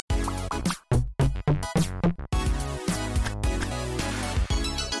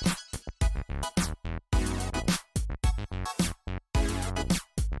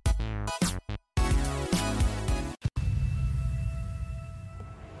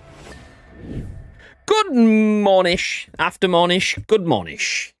mornish, after mornish, good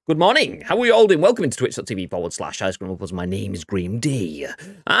mornish. Good morning. How are you all doing? Welcome into twitch.tv/iScreamUploads. My name is Graham D.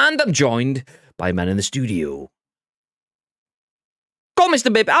 And I'm joined by a man in the studio. Go,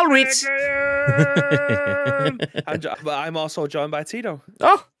 Mr. Bib, I'll read. I'm also joined by Tito.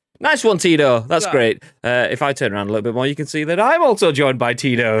 Oh, nice one, Tito. That's great. If I turn around a little bit more, you can see that I'm also joined by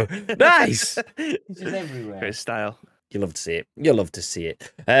Tito. Nice. It's just everywhere. Great style. You love to see it. You'll love to see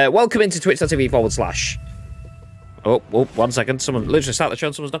it. Welcome into twitch.tv/. Oh, 1 second. Someone literally sat the show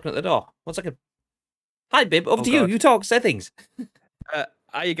and someone's knocking at the door. 1 second. Hi, Bib. Over to you. You talk. Say things.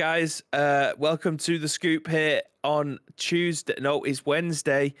 Hi, you guys. Welcome to The Scoop here on Tuesday. No, it's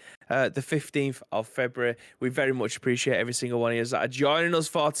Wednesday, the 15th of February. We very much appreciate every single one of you that are joining us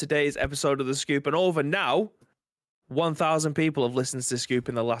for today's episode of The Scoop. And over now, 1,000 people have listened to The Scoop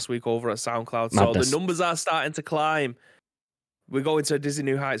in the last week over at SoundCloud. Madness. So the numbers are starting to climb. We're going to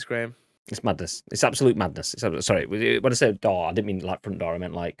Disney New Heights, Graham. It's madness. It's absolute madness. Sorry, when I said door, I didn't mean like front door. I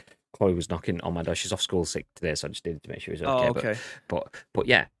meant like Chloe was knocking on my door. She's off school sick today, so I just needed to make sure she was okay. Oh, okay. But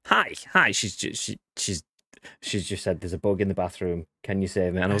yeah, hi. She's just said there's a bug in the bathroom. Can you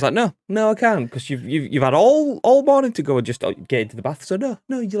save me? And I was like, no, I can't, because you've had all morning to go and just get into the bath. So no,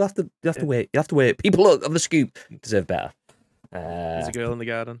 you'll have to wait. You have to wait. People on the Scoop deserve better. There's a girl in the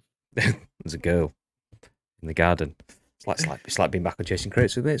garden. There's a girl in the garden. It's like being back on Chasing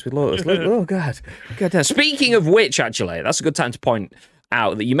Crates with Mates with Lotus. Oh, God. Speaking of which, actually, that's a good time to point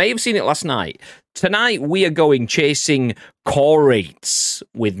out that you may have seen it last night. Tonight, we are going chasing Crates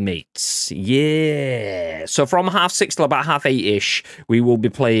with Mates. Yeah. So from 6:30 till about 8:30-ish, we will be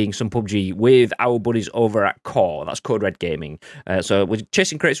playing some PUBG with our buddies over at Core. That's Code Red Gaming. So we're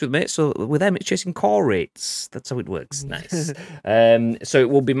chasing Crates with Mates. So with them, it's chasing Crates. That's how it works. Nice. So it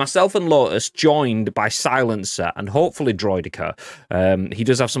will be myself and Lotus joined by Silencer and hopefully Droidica. He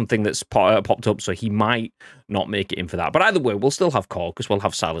does have something that's popped up, so he might not make it in for that. But either way, we'll still have Core because we'll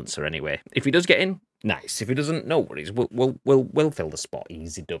have Silencer anyway. If he does get in, nice. If he doesn't, no worries. We'll fill the spot.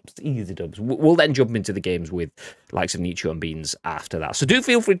 Easy dubs. We'll then jump into the games with likes of Nietzsche and Beans after that. So do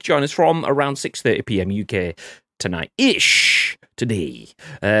feel free to join us from around 6:30 p.m. UK tonight-ish today.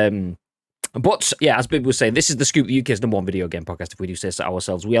 But yeah, as Bib was saying, this is The Scoop, the UK's #1 video game podcast, if we do say so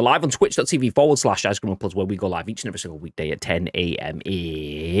ourselves. We are live on twitch.tv/iScreamUploads, where we go live each and every single weekday at 10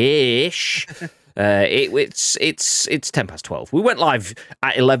 a.m.-ish. It's 12. We went live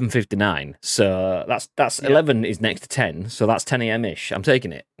at 11:59, so that's 11 is next to 10, so that's 10 a.m.-ish. I'm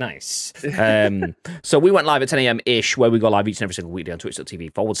taking it. Nice. So we went live at 10 a.m.-ish, where we go live each and every single weekday on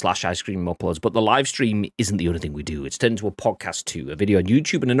twitch.tv/iScreamUploads. But the live stream isn't the only thing we do. It's turned into a podcast too, a video on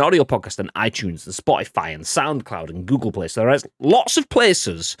YouTube and an audio podcast on iTunes and Spotify and SoundCloud and Google Play. So there is lots of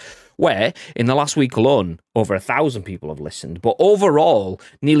places where in the last week alone, over 1,000 people have listened. But overall,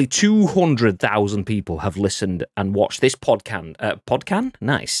 nearly 200,000 people have listened and watched this podcast. Podcan?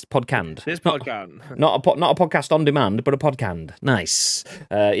 Nice. Podcand. This podcast. Not a podcast on demand, but a podcand. Nice.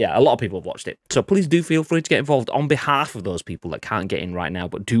 Yeah, a lot of people have watched it. So please do feel free to get involved on behalf of those people that can't get in right now,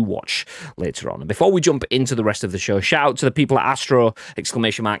 but do watch later on. And before we jump into the rest of the show, shout out to the people at Astro,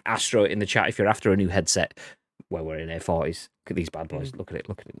 !Astro in the chat if you're after a new headset. Where we're in A40s. Look at these bad boys. Look at it.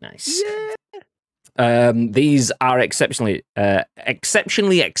 Nice. Yeah. These are exceptionally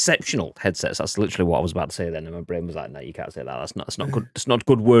exceptional headsets. That's literally what I was about to say then, and my brain was like, no, you can't say that. That's not good. It's not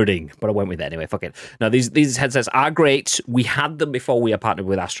good wording, but I went with it anyway. Fuck it. No, these headsets are great. We had them before we are partnered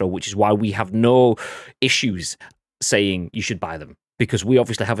with Astro, which is why we have no issues saying you should buy them. Because we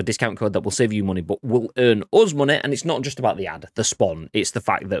obviously have a discount code that will save you money, but will earn us money. And it's not just about the ad, the spawn. It's the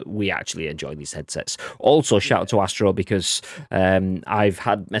fact that we actually enjoy these headsets. Also, shout out to Astro, because I've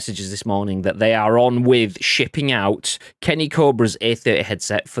had messages this morning that they are on with shipping out Kenny Cobra's A30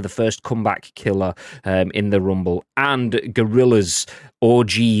 headset for the first comeback killer in the Rumble, and Gorilla's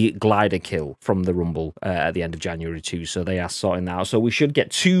OG glider kill from the Rumble at the end of January too. So they are sorting that out. So we should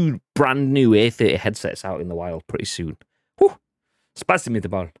get 2 brand new A30 headsets out in the wild pretty soon. Whew. Spicy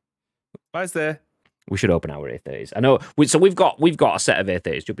meatball. Why's there? We should open our A30s. I know. So we've got a set of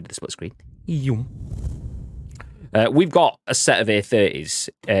A30s. Jump into the split screen. We've got a set of A30s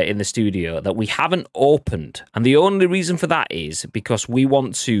in the studio that we haven't opened, and the only reason for that is because we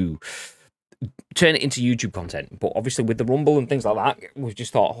want to turn it into YouTube content. But obviously, with the Rumble and things like that, we've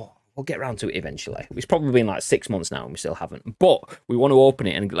just thought, we'll get around to it eventually. It's probably been like 6 months now and we still haven't. But we want to open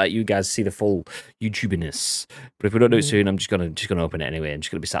it and let you guys see the full YouTubiness. But if we don't do it soon, I'm just gonna open it anyway. I'm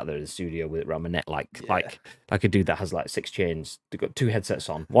just gonna be sat there in the studio with it around my neck like a dude that has like 6 chains. They've got 2 headsets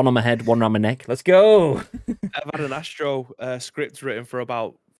on. One on my head, one around my neck. Let's go. I've had an Astro script written for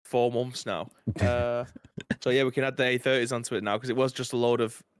about 4 months now. So yeah, we can add the A30s onto it now, because it was just a load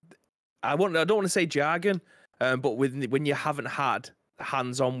of I don't want to say jargon, but when you haven't had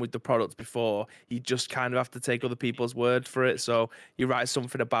hands-on with the product before, you just kind of have to take other people's word for it. So you write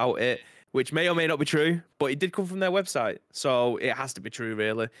something about it, which may or may not be true, but it did come from their website, so it has to be true,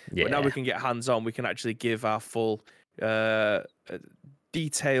 really. Yeah. But now we can get hands-on. We can actually give our full,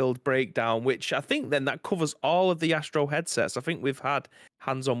 detailed breakdown, which I think then that covers all of the Astro headsets. I think we've had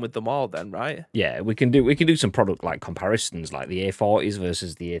hands-on with them all then, right? Yeah, we can do some product like comparisons, like the A40s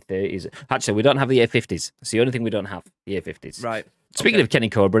versus the A30s. Actually, we don't have the A50s. It's the only thing we don't have, the A50s. Right. Speaking of Kenny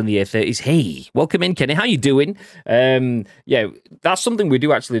Cobra and the A30s, hey, welcome in, Kenny. How you doing? Yeah, that's something we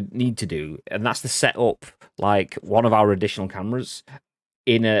do actually need to do, and that's to set up like one of our additional cameras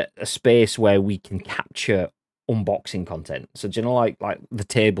in a space where we can capture unboxing content. So do you know, like the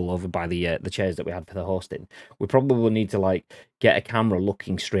table over by the chairs that we had for the hosting, we probably need to like get a camera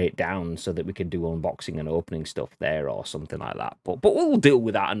looking straight down so that we can do unboxing and opening stuff there or something like that. But we'll deal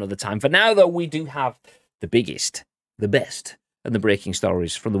with that another time. For now, though, we do have the biggest, the best, and the breaking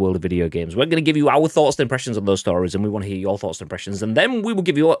stories from the world of video games. We're going to give you our thoughts and impressions on those stories, and we want to hear your thoughts and impressions, and then we will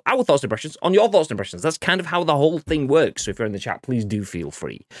give you our thoughts and impressions on your thoughts and impressions. That's kind of how the whole thing works. So if you're in the chat, please do feel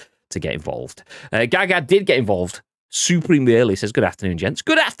free to get involved. Gagad did get involved supremely early. Says, good afternoon, gents.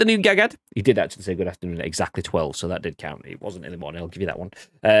 Good afternoon, Gagad. He did actually say good afternoon at exactly 12, so that did count. It wasn't in the morning, I'll give you that one.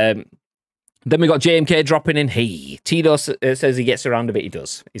 Then we got JMK dropping in. Hey, Tito says he gets around a bit. He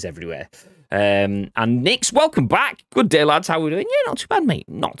does. He's everywhere. And Nick's, welcome back. Good day, lads. How are we doing? Yeah, not too bad, mate.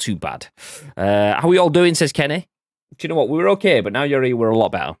 Not too bad. How are we all doing, says Kenny. Do you know what? We were okay, but now you're here, we're a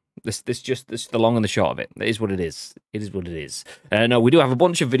lot better. This is the long and the short of it. It is what it is. It is what it is. No, we do have a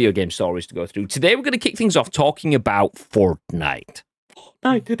bunch of video game stories to go through. Today, we're going to kick things off talking about Fortnite.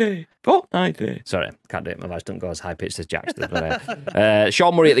 Fortnite today. Sorry, can't do it. My voice doesn't go as high pitched as Jack's does. But,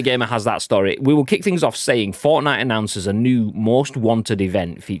 Sean Murray at the Gamer has that story. We will kick things off saying Fortnite announces a new Most Wanted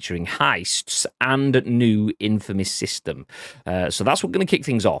event featuring heists and new Infamy system. So that's what's going to kick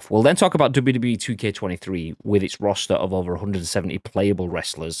things off. We'll then talk about WWE 2K23 with its roster of over 170 playable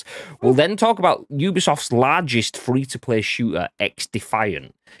wrestlers. We'll then talk about Ubisoft's largest free-to-play shooter, X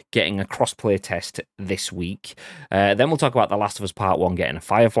Defiant, getting a cross-play test this week. Then we'll talk about The Last of Us Part 1 getting a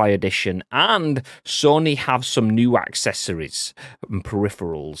Firefly edition, and Sony have some new accessories and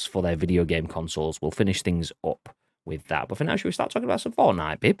peripherals for their video game consoles. We'll finish things up with that. But for now, should we start talking about some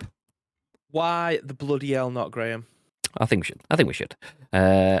Fortnite, Bib? Why the bloody hell not, Graham? I think we should.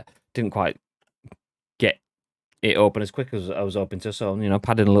 Didn't quite get it open as quick as I was hoping to, so,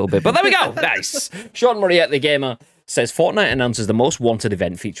 padding a little bit. But there we go. Nice. Sean Murray at the Gamer says Fortnite announces the Most Wanted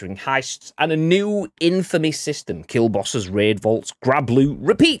event featuring heists and a new Infamy system. Kill bosses, raid vaults, grab loot,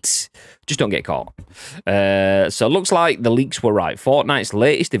 repeat. Just don't get caught. So it looks like the leaks were right. Fortnite's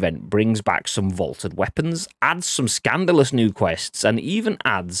latest event brings back some vaulted weapons, adds some scandalous new quests, and even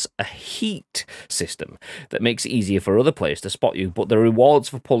adds a heat system that makes it easier for other players to spot you. But the rewards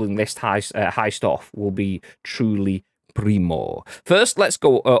for pulling this heist off will be truly primo. First, let's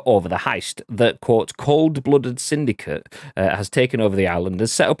go over the heist. The, quote, cold-blooded syndicate has taken over the island and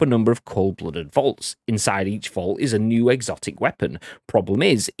set up a number of cold-blooded vaults. Inside each vault is a new exotic weapon. Problem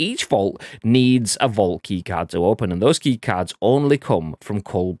is, each vault needs a vault keycard to open, and those keycards only come from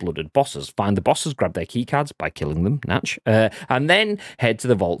cold-blooded bosses. Find the bosses, grab their keycards by killing them, Natch, and then head to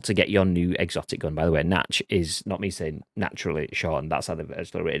the vault to get your new exotic gun. By the way, Natch is not me saying naturally Sean. That's how they've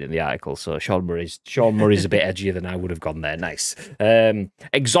actually written in the article. So Sean Murray's a bit edgier than I would have gone there. Nice.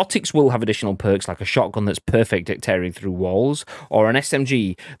 Exotics will have additional perks like a shotgun that's perfect at tearing through walls, or an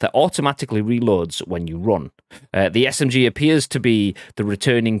SMG that automatically reloads when you run. The SMG appears to be the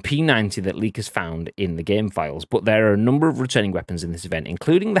returning P90 that leakers found in the game files, but there are a number of returning weapons in this event,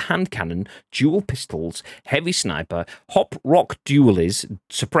 including the hand cannon, dual pistols, heavy sniper, hop rock dualies,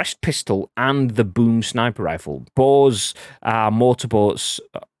 suppressed pistol, and the boom sniper rifle. Bows, motorboats.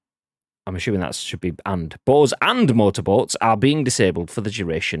 I'm assuming that should be and. Bows and motorboats are being disabled for the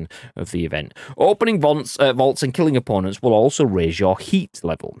duration of the event. Opening vaults and killing opponents will also raise your heat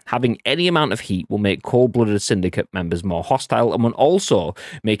level. Having any amount of heat will make cold-blooded syndicate members more hostile and will also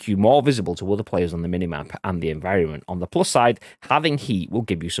make you more visible to other players on the minimap and the environment. On the plus side, having heat will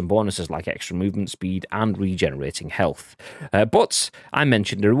give you some bonuses like extra movement speed and regenerating health. But I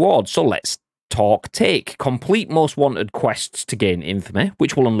mentioned the reward, so let's take. Complete Most Wanted quests to gain Infamy,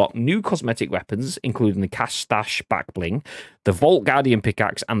 which will unlock new cosmetic weapons, including the Cash Stash back bling, the Vault Guardian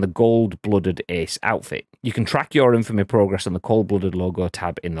pickaxe, and the Gold-Blooded Ace outfit. You can track your Infamy progress on the Cold-Blooded logo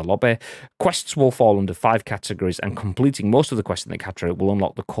tab in the lobby. Quests will fall under 5 categories, and completing most of the quests in the category will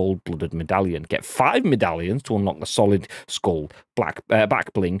unlock the Cold-Blooded medallion. Get 5 medallions to unlock the Solid Skull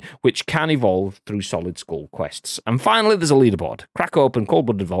back bling, which can evolve through Solid Skull quests. And finally, there's a leaderboard. Crack open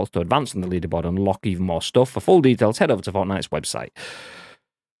Cold-Blooded vaults to advance on the leaderboard and unlock even more stuff. For full details, head over to Fortnite's website.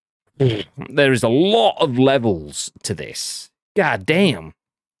 There is a lot of levels to this. God damn.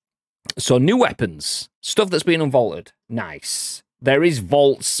 So new weapons, stuff that's been unvaulted. Nice. There is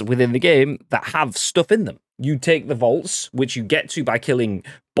vaults within the game that have stuff in them. You take the vaults, which you get to by killing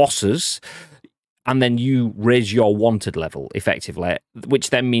bosses, and then you raise your wanted level, effectively, which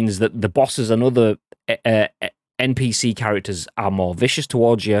then means that the bosses and other NPC characters are more vicious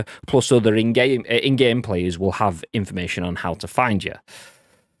towards you, plus other in-game players will have information on how to find you.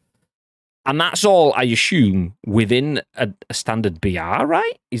 And that's all, I assume, within a standard BR,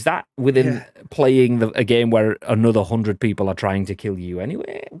 right? Is that within playing a game where another 100 people are trying to kill you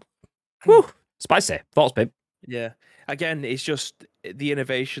anyway? Whew. Spicy. Thoughts, babe? Yeah. Again, it's just the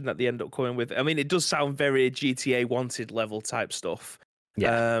innovation that they end up coming with. I mean, it does sound very GTA wanted level type stuff.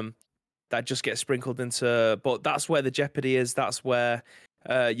 Yeah. That just gets sprinkled into... But that's where the jeopardy is. That's where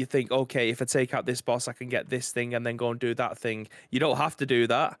you think, okay, if I take out this boss, I can get this thing and then go and do that thing. You don't have to do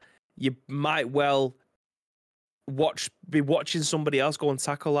that. You might well be watching somebody else go and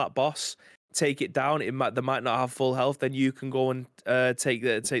tackle that boss, take it down. They might not have full health. Then you can go and take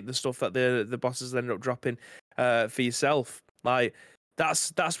the stuff that the bosses end up dropping for yourself. Like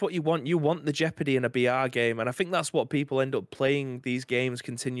that's what you want. You want the jeopardy in a BR game, and I think that's what people end up playing these games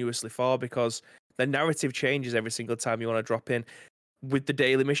continuously for, because the narrative changes every single time you want to drop in. With the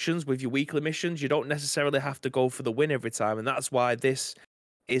daily missions, with your weekly missions, you don't necessarily have to go for the win every time, and that's why this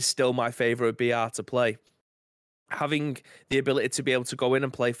is still my favorite BR to play. Having the ability to be able to go in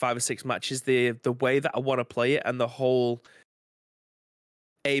and play 5 or 6 matches the way that I want to play it, and the whole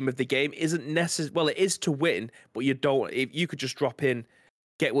aim of the game isn't necessary. Well, it is to win, but you could just drop in,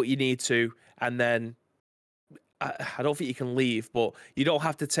 get what you need to, and then I don't think you can leave, but you don't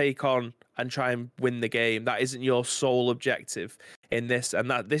have to take on and try and win the game. That isn't your sole objective in this,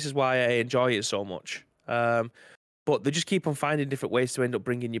 and this is why I enjoy it so much. But they just keep on finding different ways to end up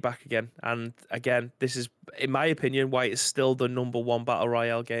bringing you back again. And again, this is, in my opinion, why it's still the #1 Battle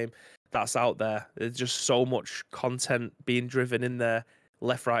Royale game that's out there. There's just so much content being driven in there,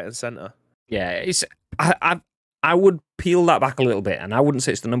 left, right, and centre. Yeah, I would peel that back a little bit, and I wouldn't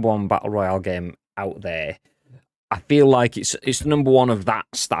say it's the #1 Battle Royale game out there. I feel like it's the #1 of that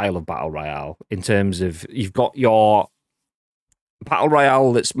style of Battle Royale, in terms of you've got your Battle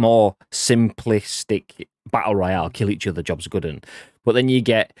Royale that's more simplistic Battle Royale, kill each other, job's good un. But then you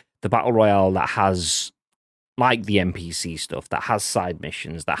get the Battle Royale that has, like, the NPC stuff, that has side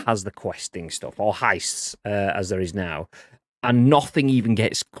missions, that has the questing stuff, or heists, as there is now. And nothing even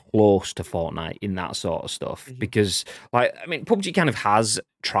gets close to Fortnite in that sort of stuff. Mm-hmm. Because, like, I mean, PUBG kind of has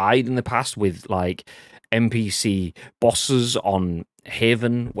tried in the past with, like, NPC bosses on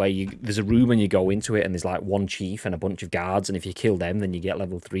Haven, where there's a room and you go into it and there's like one chief and a bunch of guards, and if you kill them then you get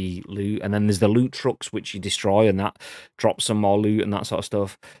level 3 loot, and then there's the loot trucks which you destroy and that drops some more loot and that sort of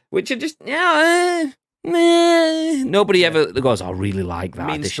stuff, which are just nobody ever goes, I really like that.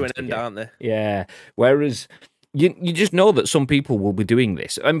 Means to an end, aren't they? Yeah. Whereas you just know that some people will be doing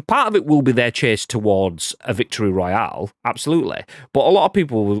this, and part of it will be their chase towards a victory royale, absolutely. But a lot of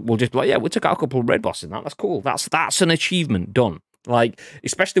people will just be like, yeah, we took out a couple of raid bosses, and that's cool. That's an achievement done. Like,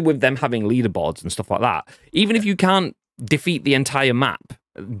 especially with them having leaderboards and stuff like that. Even if you can't defeat the entire map,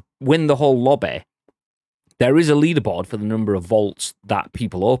 win the whole lobby, there is a leaderboard for the number of vaults that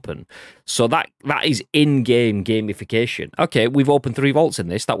people open. So that is in-game gamification. Okay, we've opened 3 vaults in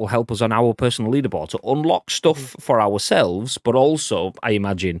this. That will help us on our personal leaderboard to unlock stuff for ourselves, but also, I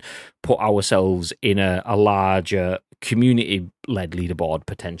imagine, put ourselves in a larger community-led leaderboard,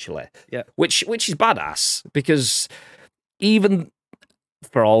 potentially. Yeah. Which is badass, because even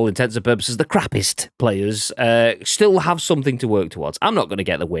for all intents and purposes, the crappiest players still have something to work towards. I'm not going to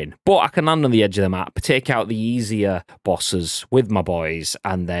get the win, but I can land on the edge of the map, take out the easier bosses with my boys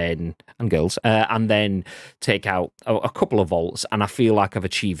and girls, and then take out a couple of vaults, and I feel like I've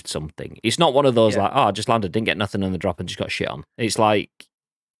achieved something. It's not one of those like, oh, I just landed, didn't get nothing on the drop and just got shit on. It's like,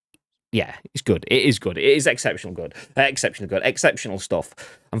 yeah, it's good. It is good. It is exceptional good. Exceptionally good. Exceptional stuff.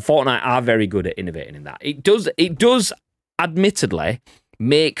 And Fortnite are very good at innovating in that. It does admittedly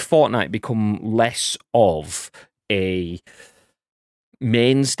make Fortnite become less of a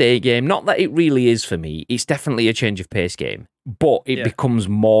mainstay game. Not that it really is for me. It's definitely a change of pace game. but it becomes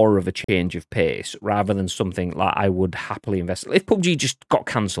more of a change of pace rather than something like I would happily invest. If PUBG just got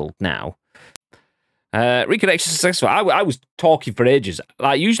cancelled now, reconnection successful. I was talking for ages.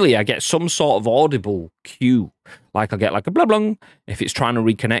 Like usually I get some sort of audible cue. Like I get like a blah blah if it's trying to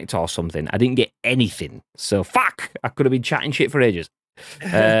reconnect or something. I didn't get anything. So fuck, I could have been chatting shit for ages.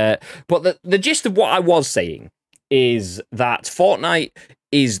 But the gist of what I was saying is that Fortnite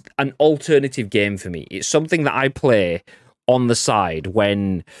is an alternative game for me. It's something that I play on the side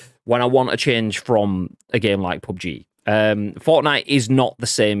when I want to change from a game like PUBG. Fortnite is not the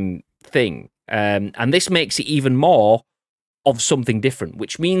same thing. And this makes it even more of something different,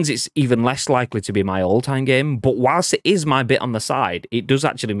 which means it's even less likely to be my all-time game. But whilst it is my bit on the side, it does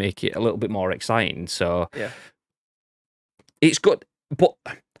actually make it a little bit more exciting. So it's good. But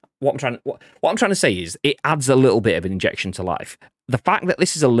what I'm trying to say is it adds a little bit of an injection to life. The fact that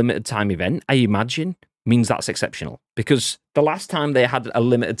this is a limited time event, I imagine, means that's exceptional. Because the last time they had a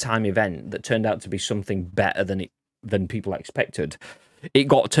limited time event that turned out to be something better than people expected, it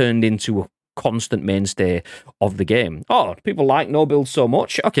got turned into a constant mainstay of the game. Oh, people like no build so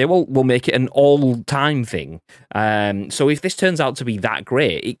much. Okay, well, we'll make it an all-time thing. So if this turns out to be that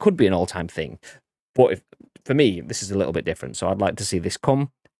great, it could be an all-time thing. But for me, this is a little bit different. So I'd like to see this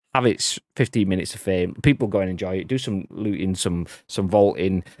come, have its 15 minutes of fame, people go and enjoy it, do some looting, some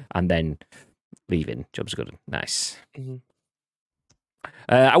vaulting, and then leaving. Job's good. Nice.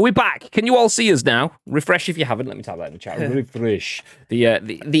 Are we back? Can you all see us now? Refresh if you haven't. Let me type that in the chat. Refresh. The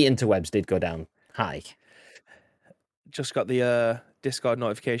interwebs did go down. Hi. Just got the Discord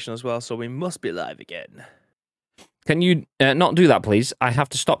notification as well, so we must be live again. Can you not do that, please? I have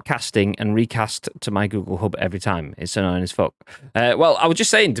to stop casting and recast to my Google Hub every time. It's annoying as fuck. Well, I was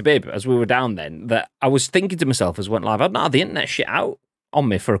just saying to Bib, as we were down then, that I was thinking to myself as we went live, I've not had the internet shit out on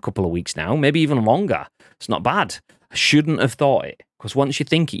me for a couple of weeks now, maybe even longer. It's not bad. I shouldn't have thought it. Because once you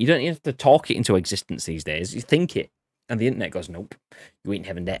think it, you don't have to talk it into existence these days. You think it, and the internet goes, nope, you ain't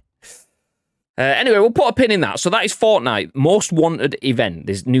having that. Anyway, we'll put a pin in that. So that is Fortnite, most wanted event.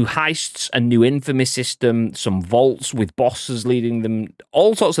 There's new heists, a new Infamy system, some vaults with bosses leading them,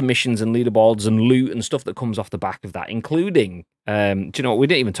 all sorts of missions and leaderboards and loot and stuff that comes off the back of that, including, do you know what, we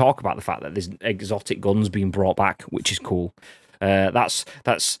didn't even talk about the fact that there's exotic guns being brought back, which is cool. Yeah,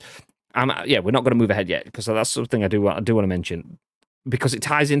 we're not going to move ahead yet, because that's something I do want to mention. Because it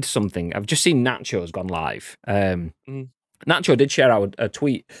ties into something. I've just seen Nacho's gone live. Nacho did share out a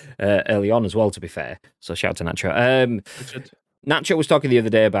tweet early on as well, to be fair. So shout out to Nacho. Nacho was talking the other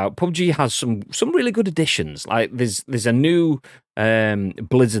day about PUBG has some really good additions. Like there's a new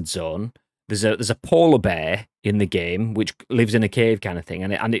Blizzard zone. There's a polar bear in the game which lives in a cave kind of thing,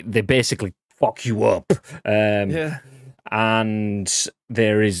 and they basically fuck you up. And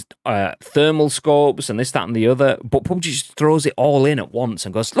there is thermal scopes and this, that, and the other. But PUBG just throws it all in at once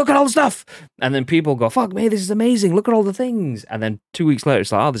and goes, look at all the stuff. And then people go, fuck me, this is amazing. Look at all the things. And then 2 weeks later,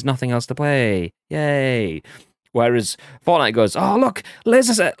 it's like, oh, there's nothing else to play. Yay. Whereas Fortnite goes, oh, look,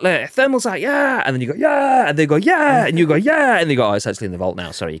 laser set, thermal sight, yeah. And then you go, yeah. And they go, yeah. And you go, yeah. And they go, oh, it's actually in the vault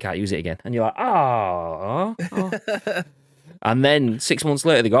now. Sorry, you can't use it again. And you're like, oh. And then 6 months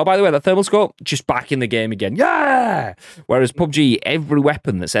later, they go, oh, by the way, that thermal scope, just back in the game again. Yeah! Whereas PUBG, every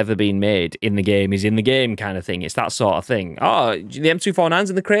weapon that's ever been made in the game is in the game kind of thing. It's that sort of thing. Oh, the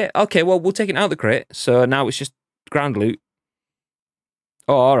M249's in the crate? Okay, well, we'll take it out of the crate. So now it's just ground loot.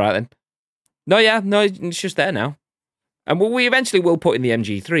 Oh, all right then. No, it's just there now. And we eventually will put in the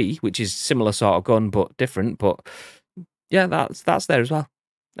MG3, which is similar sort of gun, but different. But yeah, that's there as well.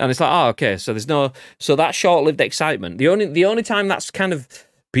 And it's like, oh, okay, so that short-lived excitement. The only time that's kind of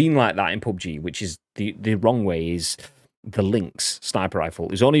been like that in PUBG, which is the wrong way, is the Lynx sniper rifle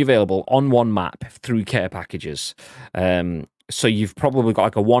is only available on one map through care packages. So you've probably got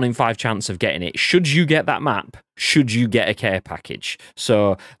like a 1 in 5 chance of getting it. Should you get that map, should you get a care package?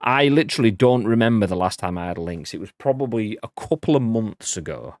 So I literally don't remember the last time I had a Lynx. It was probably a couple of months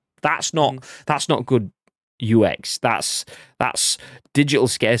ago. That's not good UX. That's digital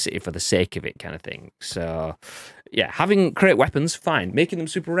scarcity for the sake of it kind of thing. So yeah, having crate weapons, fine. Making them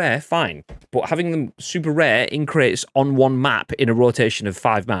super rare, fine. But having them super rare in crates on one map in a rotation of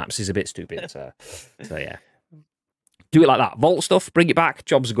 5 maps is a bit stupid. So yeah. Do it like that. Vault stuff, bring it back,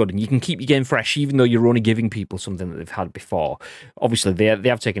 jobs are good. And you can keep your game fresh even though you're only giving people something that they've had before. Obviously, they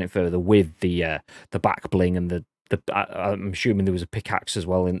have taken it further with the back bling and I'm assuming there was a pickaxe as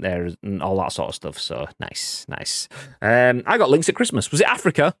well in there and all that sort of stuff. So nice. I got Lynx at Christmas. Was it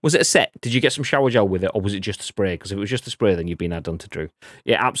Africa? Was it a set? Did you get some shower gel with it, or was it just a spray? Because if it was just a spray, then you've been done to Drew.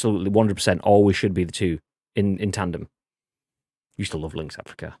 Yeah, absolutely, 100%. Always should be the two in tandem. Used to love Lynx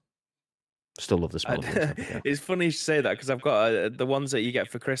Africa. Still love the smell of Lynx Africa. It's funny you say that because I've got the ones that you get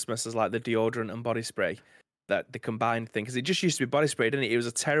for Christmas is like the deodorant and body spray, that the combined thing. Because it just used to be body spray, didn't it? It was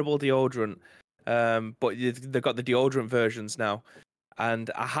a terrible deodorant, but they've got the deodorant versions now. And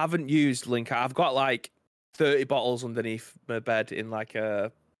I haven't used Link. I've got like 30 bottles underneath my bed in like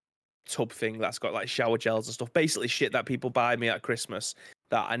a tub thing that's got like shower gels and stuff. Basically, shit that people buy me at Christmas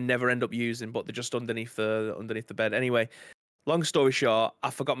that I never end up using, but they're just underneath the bed. Anyway, long story short, I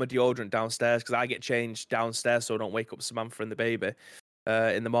forgot my deodorant downstairs because I get changed downstairs so I don't wake up Samantha and the baby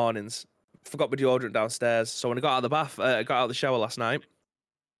in the mornings. Forgot my deodorant downstairs, so when I got out of the bath, got out of the shower last night,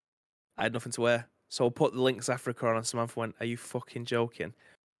 I had nothing to wear. So I put the Lynx Africa on, and Samantha went, "Are you fucking joking?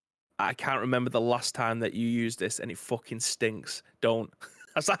 I can't remember the last time that you used this, and it fucking stinks. Don't."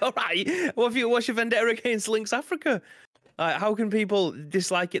 I was like, "All right, what's your vendetta against Lynx Africa? How can people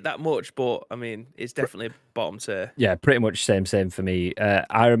dislike it that much?" But I mean, it's definitely bottom tier. Yeah, pretty much same for me.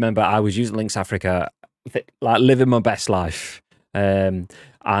 I remember I was using Lynx Africa, like living my best life.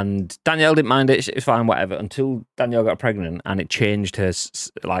 And Danielle didn't mind it; it's fine, whatever. Until Danielle got pregnant and it changed her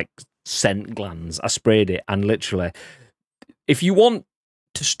like scent glands. I sprayed it, and literally, if you want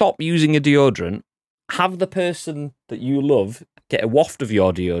to stop using a deodorant, have the person that you love get a waft of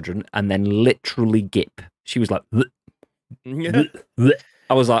your deodorant and then literally gip. She was like, bleh, bleh, bleh.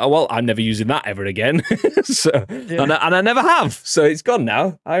 I was like, oh, well, I'm never using that ever again. So, yeah. and I never have. So it's gone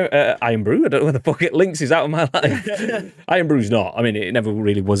now. Iron Brew, I don't know where the fuck it links is out of my life. Iron Brew's not. I mean, it never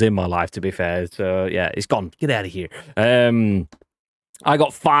really was in my life, to be fair. So yeah, it's gone. Get out of here. I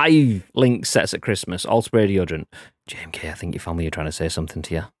got 5 Lynx sets at Christmas, all spray deodorant. JMK, I think your family are trying to say something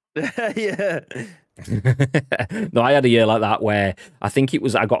to you. Yeah. No, I had a year like that where I think it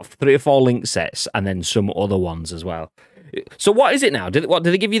was, I got 3 or 4 Lynx sets and then some other ones as well. So what is it now? Did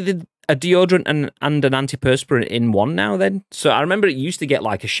they give you a deodorant and an antiperspirant in one now then? So I remember it used to get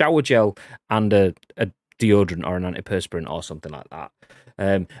like a shower gel and a deodorant or an antiperspirant or something like that.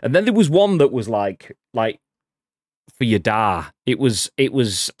 And then there was one that was like for your da. It was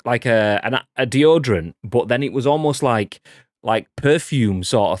like a deodorant, but then it was almost like perfume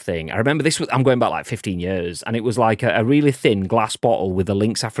sort of thing. I remember this was, I'm going back like 15 years, and it was like a really thin glass bottle with a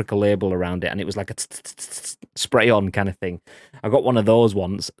Lynx Africa label around it, and it was like a spray on kind of thing. I got one of those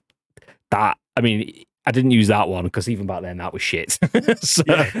once. That, I mean, I didn't use that one because even back then that was shit. So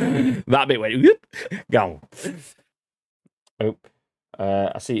that bit went whoop, gone. Oh,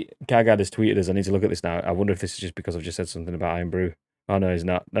 I see Kagad has tweeted us. I need to look at this now. I wonder if this is just because I've just said something about Iron Brew. Oh no, it's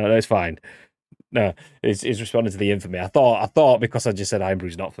not. No, it's fine. No, he's responding to the infamy. I thought because I just said Iron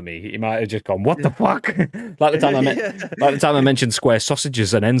Brew's not for me, he might have just gone, what the fuck? Like the time I mentioned square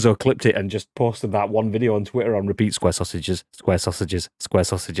sausages, and Enzo clipped it and just posted that one video on Twitter on repeat: square sausages, square sausages, square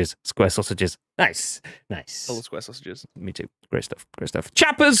sausages, square sausages. Nice. All the square sausages. Me too. Great stuff.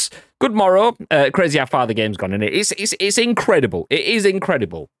 Chappers, good morrow. Crazy how far the game's gone in it. It's incredible. It is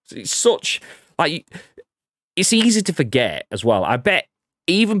incredible. It's such, like, it's easy to forget as well. I bet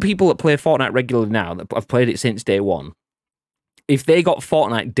even people that play Fortnite regularly now, that have played it since day one, if they got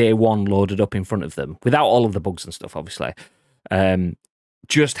Fortnite day one loaded up in front of them, without all of the bugs and stuff, obviously,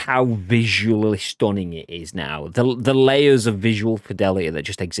 just how visually stunning it is now. The layers of visual fidelity that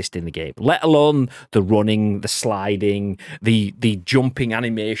just exist in the game, let alone the running, the sliding, the jumping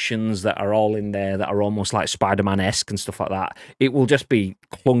animations that are all in there that are almost like Spider-Man-esque and stuff like that. It will just be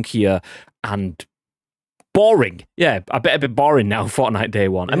clunkier and boring. Yeah, I bet it'd be boring now, Fortnite day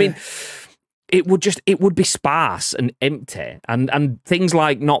one. Yeah. I mean, it would be sparse and empty, and things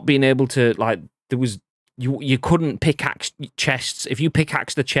like not being able to, like, there was, you couldn't pickaxe chests. If you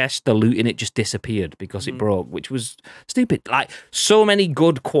pickaxe the chest, the loot in it just disappeared because it broke, which was stupid. Like, so many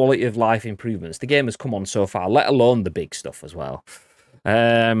good quality of life improvements. The game has come on so far, let alone the big stuff as well.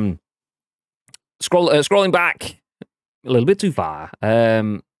 Scrolling back a little bit too far.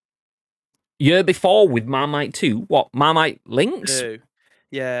 Year before with Marmite 2. What, Marmite Lynx?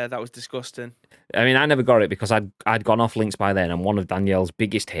 Yeah, that was disgusting. I mean, I never got it because I'd gone off Lynx by then, and one of Danielle's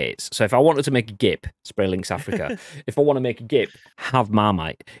biggest hates. So if I wanted to make a GIP, spray Lynx Africa. If I want to make a GIP, have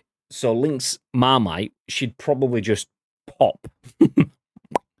Marmite. So Lynx Marmite, she'd probably just pop.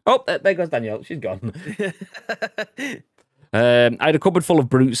 Oh, there goes Danielle. She's gone. I had a cupboard full of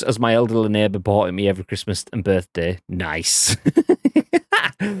Brutes as my elderly neighbour bought it me every Christmas and birthday. Nice.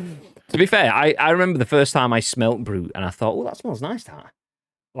 To be fair, I remember the first time I smelt Brute and I thought, oh, that smells nice, that.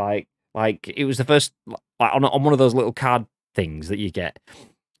 Like it was the first, like, on one of those little card things that you get.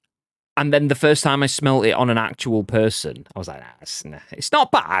 And then the first time I smelt it on an actual person, I was like, nah, it's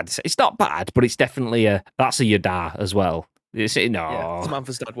not bad. It's not bad, but it's definitely that's a Yada as well. No. Yeah,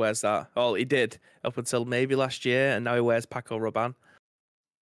 Samantha's dad wears that. Oh, he did up until maybe last year, and now he wears Paco Rabanne.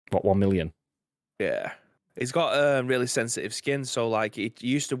 What, 1 million? Yeah. He's got really sensitive skin, so like he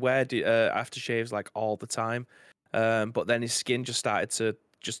used to wear aftershaves like all the time, but then his skin just started to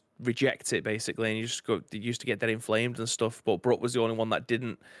just reject it basically, and he used to get dead inflamed and stuff. But Brooke was the only one that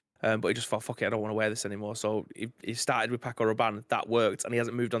didn't, but he just thought, fuck it, I don't want to wear this anymore. So he started with Paco Rabanne, that worked, and he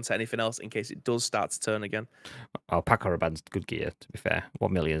hasn't moved on to anything else in case it does start to turn again. Oh, Paco Rabanne's good gear, to be fair.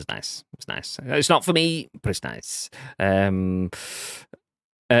 1 million is nice. It's nice. It's not for me, but it's nice.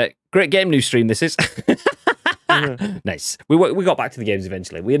 Great game news stream, this is. Nice. We got back to the games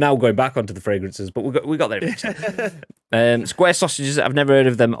eventually. We're now going back onto the fragrances, but we got there eventually. Square sausages, I've never heard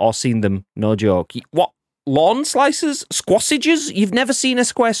of them or seen them. No joke. What? Lawn slicers? Squassages? You've never seen a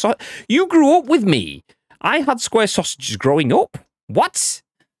square sausage? You grew up with me. I had square sausages growing up. What?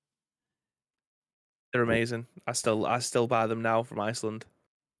 They're amazing. I still buy them now from Iceland.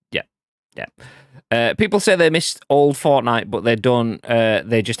 Yeah. People say they missed old Fortnite, but they don't.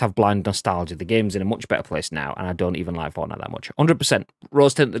 They just have blind nostalgia. The game's in a much better place now, and I don't even like Fortnite that much. 100%.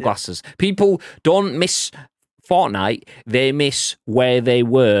 Rose-tinted glasses. People don't miss Fortnite. They miss where they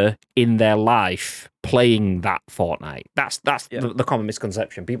were in their life playing that Fortnite. That's the common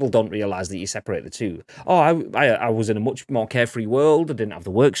misconception. People don't realise that you separate the two. Oh, I was in a much more carefree world. I didn't have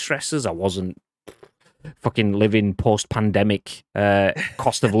the work stresses. I wasn't fucking living post-pandemic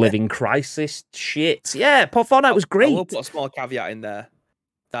cost of living crisis shit. Yeah, Fortnite was great. I will put a small caveat in there.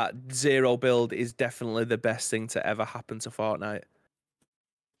 That zero build is definitely the best thing to ever happen to Fortnite.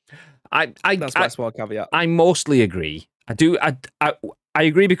 That's my small caveat. I mostly agree. I do. I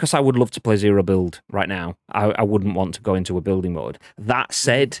agree because I would love to play zero build right now. I wouldn't want to go into a building mode. That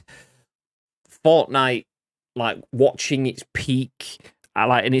said, Fortnite, like watching its peak,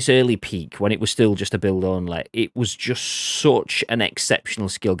 like in its early peak when it was still just a build only, it was just such an exceptional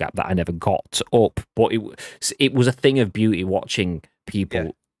skill gap that I never got up. But it was a thing of beauty watching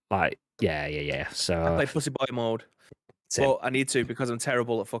people like So I play Pussy Boy mode. But I need to because I'm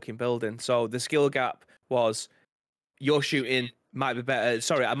terrible at fucking building. So the skill gap was your shooting might be better.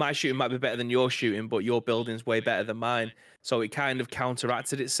 Sorry, my shooting might be better than your shooting, but your building's way better than mine. So it kind of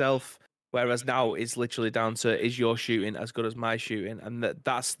counteracted itself. Whereas now it's literally down to, is your shooting as good as my shooting? And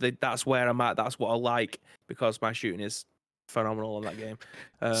that's where I'm at. That's what I like because my shooting is phenomenal in that game.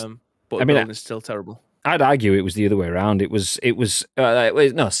 But the building is still terrible. I'd argue it was the other way around. It was not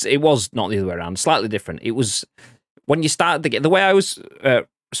the other way around. Slightly different. It was when you started the way I was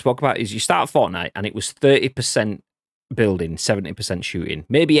spoke about is you start Fortnite and it was 30% building, 70% shooting,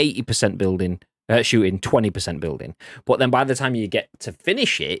 maybe 80% building, shooting, 20% building. But then by the time you get to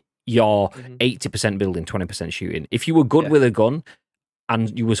finish it, you're 80% building, 20% shooting. If you were good with a gun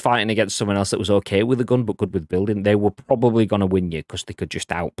and you was fighting against someone else that was okay with a gun but good with building, they were probably going to win you because they could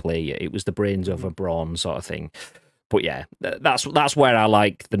just outplay you. It was the brains over brawn sort of thing. But yeah, that's where I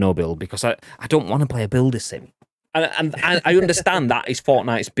like the no build because I don't want to play a builder sim. And I understand that is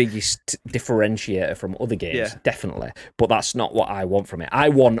Fortnite's biggest differentiator from other games, definitely. But that's not what I want from it. I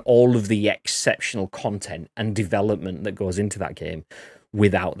want all of the exceptional content and development that goes into that game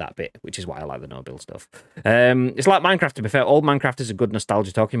without that bit, which is why I like the no-build stuff. It's like Minecraft, to be fair. Old Minecraft is a good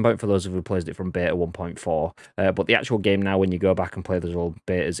nostalgia talking point for those of you who played it from beta 1.4. But the actual game now, when you go back and play those old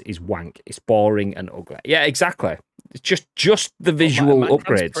betas, is wank. It's boring and ugly. Yeah, exactly. It's just the visual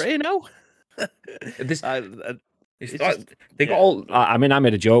upgrades. Pretty, no? They got all. I mean, I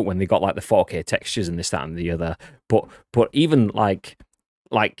made a joke when they got like the 4K textures and this, that, and the other. But even like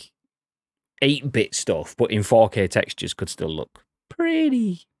 8-bit stuff, but in 4K textures, could still look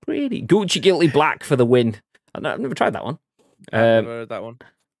pretty. Gucci Guilty Black for the win. I've never tried that one. I've never heard that one.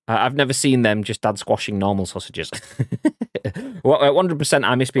 I've never seen them just dad squashing normal sausages. 100%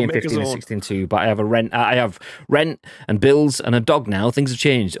 I miss being 15 and 16 too, but I have rent and bills and a dog now. Things have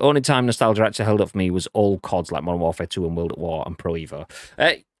changed. Only time nostalgia actually held up for me was old CODs like Modern Warfare 2 and World at War and Pro Evo.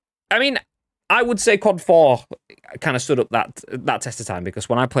 I mean, I would say COD 4 kind of stood up that test of time because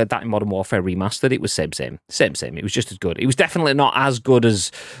when I played that in Modern Warfare Remastered, it was same. It was just as good. It was definitely not as good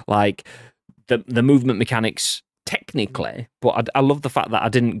as like the movement mechanics technically, but I love the fact that I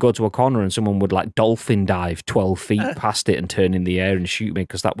didn't go to a corner and someone would like dolphin dive 12 feet past it and turn in the air and shoot me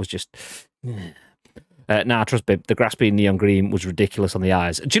because that was just... Nah, trust me, the grass being neon green was ridiculous on the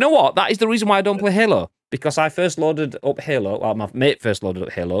eyes. Do you know what? That is the reason why I don't play Halo. Because I first loaded up Halo, well, my mate first loaded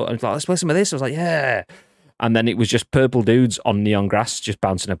up Halo, and he was like, let's play some of this. I was like, yeah. And then it was just purple dudes on neon grass just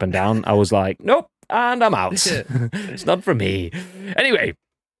bouncing up and down. I was like, nope, and I'm out. It's not for me. Anyway,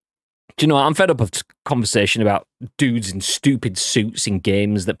 Do you know what? I'm fed up of conversation about dudes in stupid suits in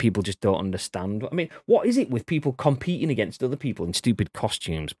games that people just don't understand. I mean, what is it with people competing against other people in stupid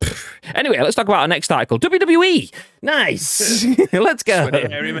costumes? Anyway, let's talk about our next article. WWE. Nice. Let's go.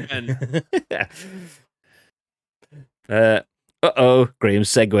 Sweaty hairy man. Graham's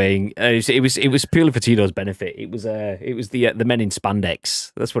segueing. It was purely for Tito's benefit. It was the men in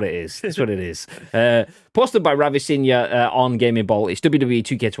spandex. That's what it is. That's what it is. Posted by Ravi Sinya on Gaming Ball. It's WWE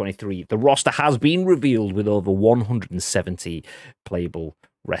 2K23. The roster has been revealed with over 170 playable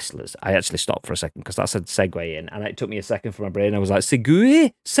wrestlers. I actually stopped for a second because that said segue in, and it took me a second for my brain. I was like,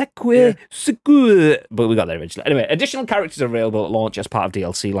 segue. But we got there eventually. Anyway, additional characters are available at launch as part of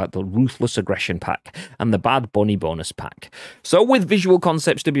DLC, like the Ruthless Aggression Pack and the Bad Bunny bonus pack. So with Visual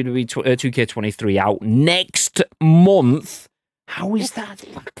Concepts WWE 2K23 out next month, how is that?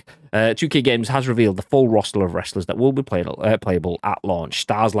 2K Games has revealed the full roster of wrestlers that will be playable at launch.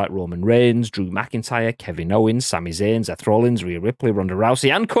 Stars like Roman Reigns, Drew McIntyre, Kevin Owens, Sami Zayn, Seth Rollins, Rhea Ripley, Ronda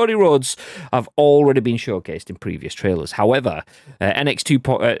Rousey, and Cody Rhodes have already been showcased in previous trailers. However, NXT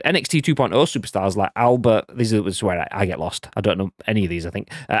 2.0 superstars like Alba, this is where I get lost. I don't know any of these, I think.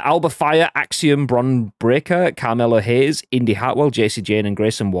 Alba Fire, Axiom, Bron Breakker, Carmelo Hayes, Indy Hartwell, JC Jane, and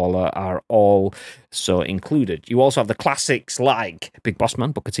Grayson Waller are all so included. You also have the classics like Big Boss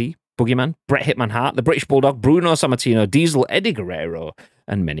Man, Booker T, Boogeyman, Bret Hitman Hart, the British Bulldog, Bruno Sammartino, Diesel, Eddie Guerrero,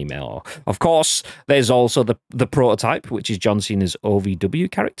 and many more. Of course, there's also the prototype, which is John Cena's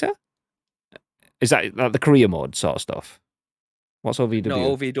OVW character. Is that like the career mode sort of stuff? What's OVW?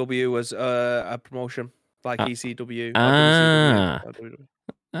 No, OVW was a promotion like ECW.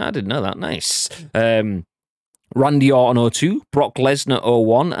 I didn't know that. Nice. Randy Orton 02, Brock Lesnar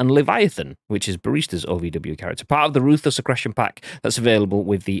 01, and Leviathan, which is Barista's OVW character, part of the Ruthless Aggression Pack that's available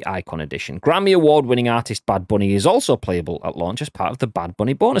with the Icon Edition. Grammy Award-winning artist Bad Bunny is also playable at launch as part of the Bad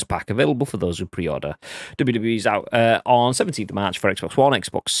Bunny bonus pack, available for those who pre-order. WWE's out on 17th of March for Xbox One,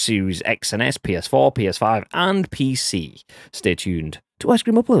 Xbox Series X and S, PS4, PS5, and PC. Stay tuned to Ice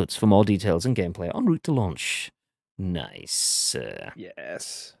Cream Uploads for more details and gameplay en route to launch. Nice.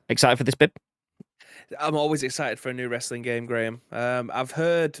 Yes. Excited for this, Bib? I'm always excited for a new wrestling game, Graham. I've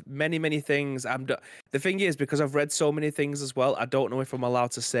heard many things. The thing is, because I've read so many things as well, I don't know if I'm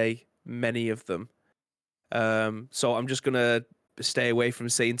allowed to say many of them. So I'm just gonna stay away from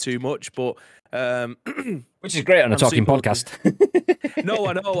saying too much. But which is great on a talking podcast. No,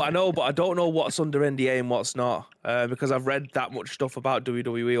 I know, but I don't know what's under NDA and what's not. Because I've read that much stuff about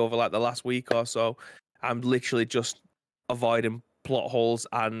WWE over like the last week or so. I'm literally just avoiding plot holes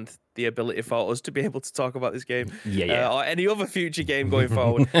and the ability for us to be able to talk about this game, or any other future game going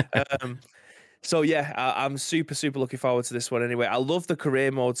forward. So yeah, I'm super looking forward to this one. Anyway, I love the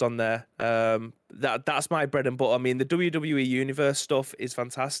career modes on there. That's my bread and butter. I mean, the WWE Universe stuff is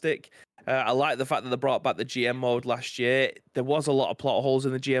fantastic. I like the fact that they brought back the GM mode last year. There was a lot of plot holes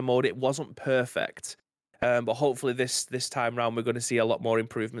in the GM mode. It wasn't perfect. But hopefully this time round we're going to see a lot more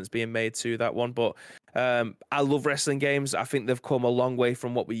improvements being made to that one. But I love wrestling games. I think they've come a long way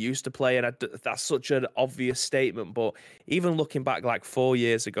from what we used to play, and that's such an obvious statement. But even looking back like 4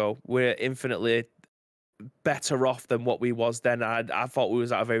 years ago, we're infinitely better off than what we was then. I thought we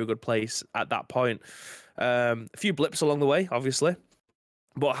was at a very good place at that point. A few blips along the way, obviously,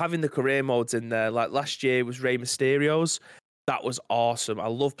 but having the career modes in there, like last year was Rey Mysterio's. That was awesome. I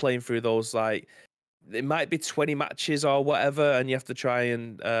love playing through those. Like, it might be 20 matches or whatever, and you have to try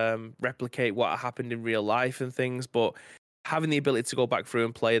and replicate what happened in real life and things. But having the ability to go back through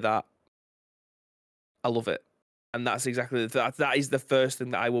and play that, I love it. And that's exactly that is the first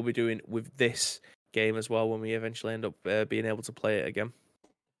thing that I will be doing with this game as well when we eventually end up being able to play it again.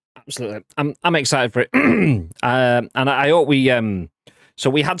 Absolutely, I'm excited for it, and I hope we. So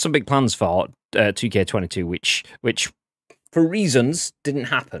we had some big plans for 2K22, which for reasons didn't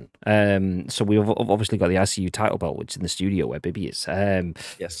happen. So we've obviously got the ICU title belt, which is in the studio where Bibby is.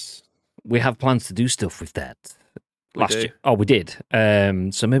 Yes, we have plans to do stuff with that. Last year. Oh, we did.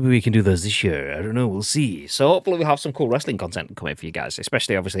 So maybe we can do those this year. I don't know. We'll see. So hopefully we'll have some cool wrestling content coming for you guys,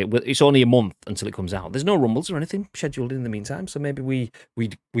 especially obviously it's only a month until it comes out. There's no Rumbles or anything scheduled in the meantime. So maybe we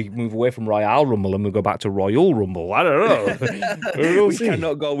move away from Royale Rumble and we go back to Royal Rumble. I don't know. We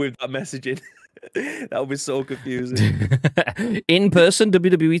cannot go with that messaging. That would be so confusing. In-person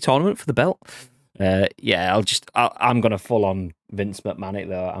WWE tournament for the belt. I'm going to full on Vince McMahon it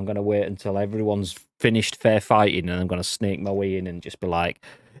though. I'm going to wait until everyone's finished fair fighting and I'm going to snake my way in and just be like,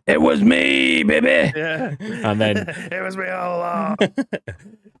 it was me, baby. Yeah. And then it was me all along.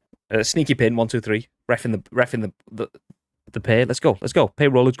 Sneaky pin, 1, 2, 3. Reffing the pay. Let's go.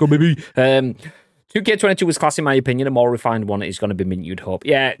 Payroll, let's go, baby. 2K22 was class in my opinion. A more refined one is going to be mint, you'd hope.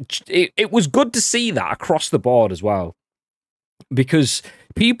 Yeah, it was good to see that across the board as well, because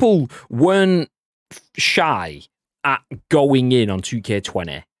people weren't shy at going in on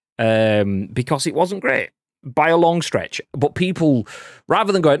 2K20 because it wasn't great by a long stretch. But people,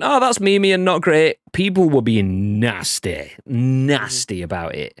 rather than going, oh, that's memey and not great, people were being nasty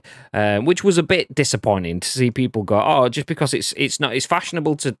about it, which was a bit disappointing to see people go, oh, just because it's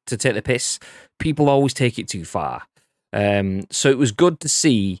fashionable to take the piss, people always take it too far. So it was good to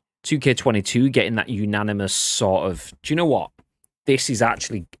see 2K22 getting that unanimous sort of, do you know what? This is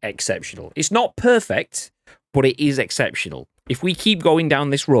actually exceptional. It's not perfect, but it is exceptional. If we keep going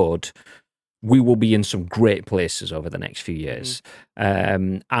down this road, we will be in some great places over the next few years.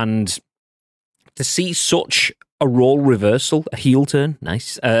 And to see such a role reversal, a heel turn,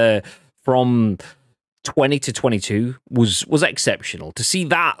 nice, from 20 to 22 was exceptional. To see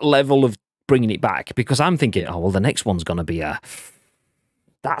that level of bringing it back, because I'm thinking, oh, well, the next one's going to be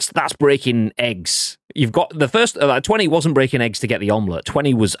that's breaking eggs. You've got the first 20 wasn't breaking eggs to get the omelette.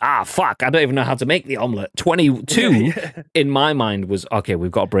 20 was fuck, I don't even know how to make the omelette. 22 in my mind was okay,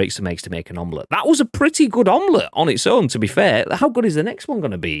 we've got to break some eggs to make an omelette. That was a pretty good omelette on its own, to be fair. How good is the next one going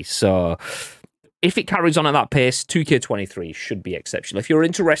to be? So if it carries on at that pace, 2K23 should be exceptional. If you're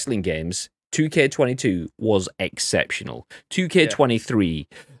into wrestling games, 2K22 was exceptional. 2K23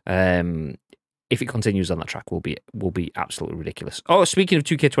 if it continues on that track, will be absolutely ridiculous. Oh, speaking of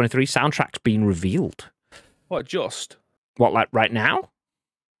 2K23, soundtrack's been revealed. What, just? What, like right now?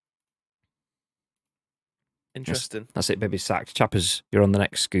 Interesting. That's it, baby. Sacked. Chappers, you're on the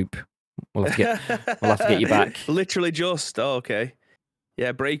next scoop. We'll have to get you back. Literally just. Oh, okay.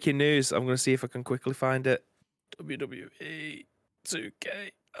 Yeah, breaking news. I'm going to see if I can quickly find it. WWE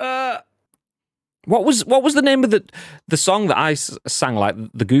 2K. What was the name of the song that I sang, like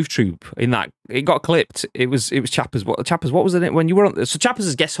the Goof Troop? In that it got clipped. It was Chappers. What was the name when you were on? So Chappers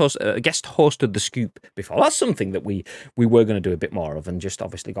has guest hosted the Scoop before. That's something that we were going to do a bit more of, and just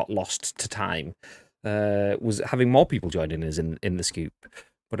obviously got lost to time. Was having more people joining us in the Scoop,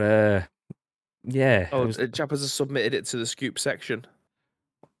 but yeah. Oh, Chappers has submitted it to the Scoop section.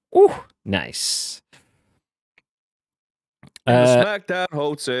 Oh, nice. The SmackDown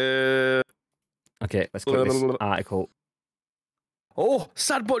Hotel. Okay, let's click this article. Oh,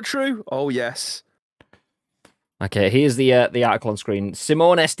 sad but true. Oh, yes. Okay, here's the article on screen.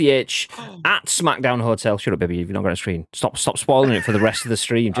 Simone SDH at SmackDown Hotel. Shut up, baby, if you're not got a screen. Stop spoiling it for the rest of the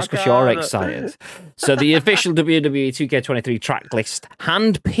stream, just because you're excited. So the official WWE 2K23 track list,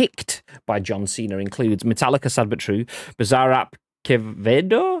 hand-picked by John Cena, includes Metallica, Sad But True, Bizarrap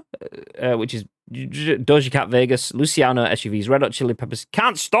Quevedo, which is Doja Cat Vegas, Luciano SUVs, Red Hot Chili Peppers,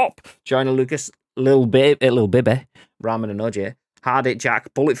 Can't Stop, Joyner Lucas, Lil Bibby, Ramen and OJ, Hard It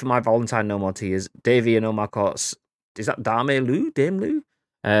Jack, Bullet for My Valentine, No More Tears, Davey and Omar Courts, is that Dame Lou?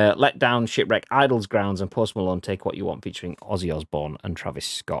 Let Down, Shipwreck, Idols Grounds, and Post Malone, Take What You Want, featuring Ozzy Osbourne and Travis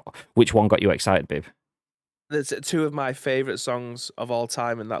Scott. Which one got you excited, babe? There's two of my favourite songs of all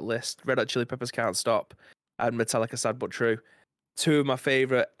time in that list. Red Hot Chili Peppers, Can't Stop, and Metallica, Sad But True. Two of my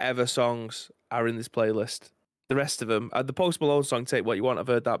favourite ever songs are in this playlist. The rest of them, the Post Malone song, Take What You Want, I've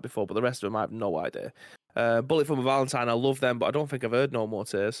heard that before, but the rest of them I have no idea. Bullet for My Valentine, I love them, but I don't think I've heard No More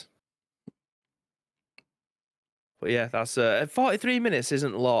Tears. But yeah, that's 43 minutes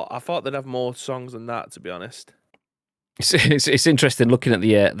isn't a lot. I thought they'd have more songs than that, to be honest. It's interesting looking at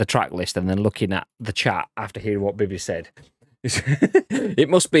the track list and then looking at the chat after hearing what Bibby said. It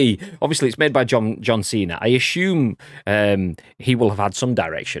must be, obviously it's made by John Cena. I assume he will have had some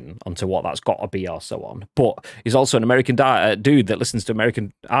direction onto what that's got to be or so on, but he's also an American dude that listens to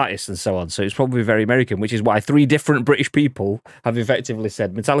American artists and so on, so it's probably very American, which is why three different British people have effectively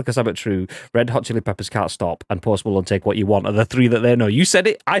said Metallica, Sabbath True, Red Hot Chili Peppers, Can't Stop, and Post Malone, Take What You Want are the three that they know. You said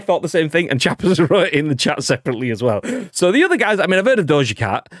it, I thought the same thing, and Chappers wrote it in the chat separately as well. So the other guys, I mean, I've heard of Doja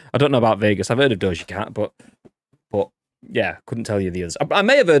Cat, I don't know about Vegas, I've heard of Doja Cat, but yeah, couldn't tell you the others. I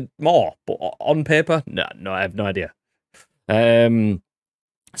may have heard more, but on paper, no, I have no idea. Sad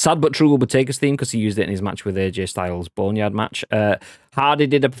But True will be Taker's theme because he used it in his match with AJ Styles' Boneyard match. Hardy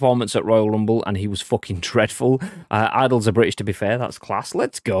did a performance at Royal Rumble and he was fucking dreadful. Idols are British, to be fair. That's class.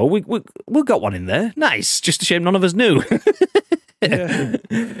 Let's go. We got one in there. Nice. Just a shame none of us knew.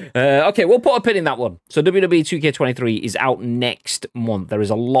 Okay, we'll put a pin in that one. So WWE 2K23 is out next month. There is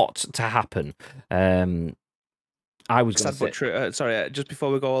a lot to happen. I was going to say... True. Sorry, just before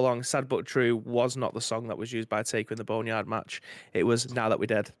we go along, Sad But True was not the song that was used by Taker in the Boneyard match. It was Now That We're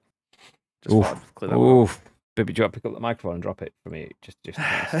Dead. Just clear that one. Baby, do you want to pick up the microphone and drop it for me? Just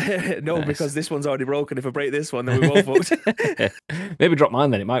No, nice. because this one's already broken. If I break this one, then we're both fucked. Maybe drop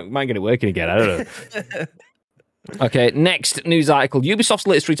mine then. It might get it working again. I don't know. Okay, next news article. Ubisoft's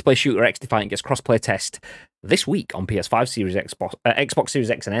latest free-to-play shooter, XDefiant, gets cross-play test this week on PS5, Series Xbox Series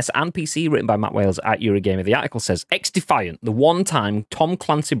X and S, and PC, written by Matt Wales at Eurogamer. The article says, XDefiant, the one-time Tom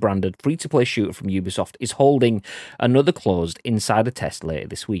Clancy-branded free-to-play shooter from Ubisoft, is holding another closed insider test later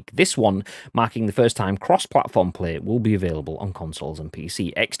this week. This one, marking the first time cross-platform play, will be available on consoles and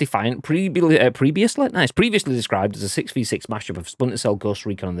PC. XDefiant, previously described as a 6v6 mashup of Splinter Cell, Ghost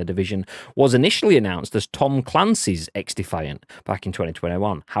Recon, and The Division, was initially announced as Tom Clancy's XDefiant back in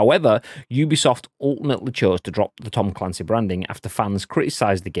 2021. However, Ubisoft ultimately chose to drop the Tom Clancy branding after fans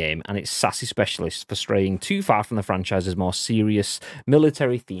criticised the game and its sassy specialists for straying too far from the franchise's more serious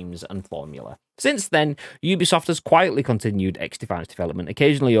military themes and formula. Since then, Ubisoft has quietly continued XDefiant's development,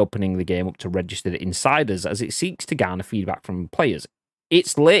 occasionally opening the game up to registered insiders as it seeks to garner feedback from players.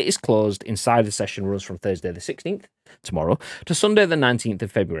 Its latest closed insider session runs from Thursday the 16th, tomorrow, to Sunday the 19th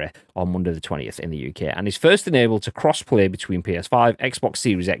of February, or Monday the 20th in the UK, and is first enabled to cross-play between PS5, Xbox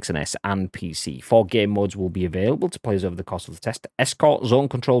Series X and S, and PC. 4 game modes will be available to players over the course of the test: Escort, Zone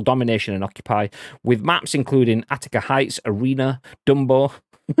Control, Domination, and Occupy, with maps including Attica Heights, Arena, Dumbo,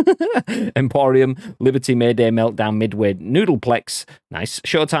 Emporium, Liberty, Mayday, Meltdown, Midway, Noodleplex, nice,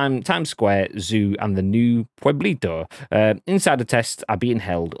 Showtime, Times Square, Zoo, and the new Pueblito. Insider tests are being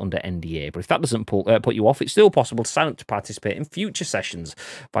held under NDA, but if that doesn't put you off, it's still possible to sign up to participate in future sessions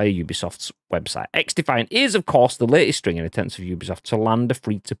via Ubisoft's website. XDefiant is, of course, the latest string in attempts of Ubisoft to land a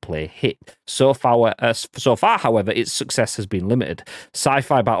free-to-play hit. So far, however, its success has been limited.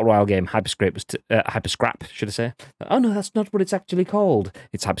 Sci-fi battle royale game Hyperscrap, should I say? Oh no, that's not what it's actually called.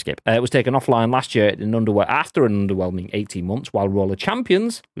 It's Hyperscape. It was taken offline last year after an underwhelming 18 months, while Roller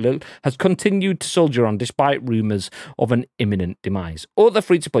Champions has continued to soldier on despite rumours of an imminent demise. Other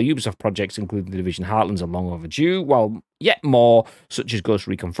free-to-play Ubisoft projects, including The Division Heartlands, are long overdue, while yet more, such as Ghost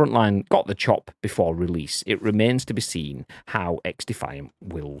Recon Frontline, got the chop before release. It remains to be seen how XDefiant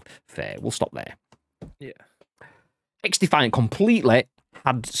will fare. We'll stop there. Yeah. XDefiant completely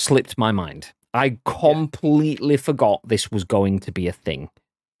had slipped my mind. I completely forgot this was going to be a thing.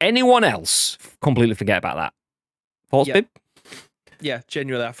 Anyone else completely forget about that? Thoughts, Bib? Yeah,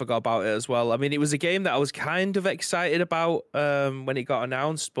 genuinely, I forgot about it as well. I mean, it was a game that I was kind of excited about when it got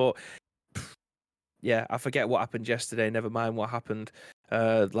announced, but yeah, I forget what happened yesterday. Never mind what happened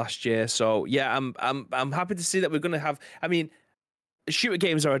last year. So yeah, I'm happy to see that we're going to have. I mean, shooter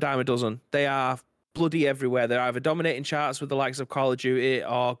games are a dime a dozen. They are bloody everywhere. They're either dominating charts with the likes of Call of Duty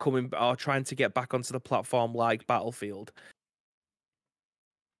or trying to get back onto the platform like Battlefield.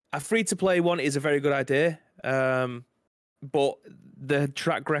 A free-to-play one is a very good idea, but the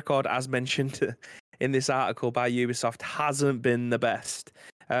track record, as mentioned in this article by Ubisoft, hasn't been the best.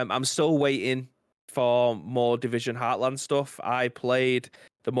 I'm still waiting for more Division Heartland stuff. I played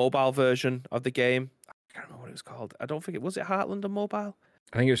the mobile version of the game. I can't remember what it was called. I don't think it was Heartland on mobile.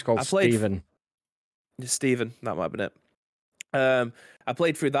 I think it was called Steven. Steven, that might have been it. I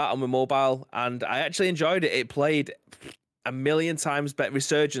played through that on my mobile, and I actually enjoyed it. It played a million times better.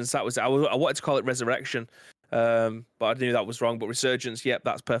 Resurgence, that was I wanted to call it Resurrection, but I knew that was wrong. But Resurgence, yep,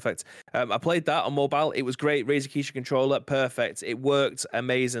 that's perfect. I played that on mobile. It was great. Razer Keisha controller, perfect. It worked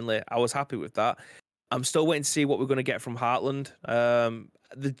amazingly. I was happy with that. I'm still waiting to see what we're going to get from Heartland.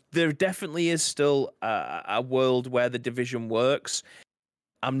 There definitely is still a world where the Division works.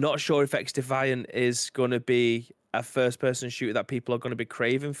 I'm not sure if XDefiant is going to be a first-person shooter that people are going to be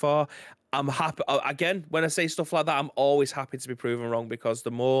craving for. I'm happy. Again, when I say stuff like that, I'm always happy to be proven wrong, because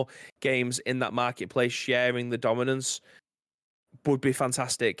the more games in that marketplace sharing the dominance would be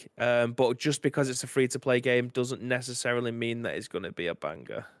fantastic. But just because it's a free-to-play game doesn't necessarily mean that it's going to be a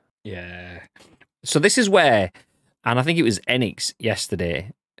banger. Yeah. So this is where, and I think it was Enix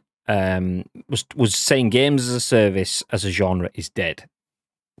yesterday, was saying games as a service as a genre is dead.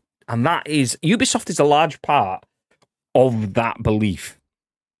 And that is, Ubisoft is a large part of that belief.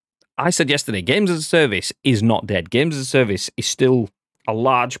 I said yesterday, games as a service is not dead. Games as a service is still a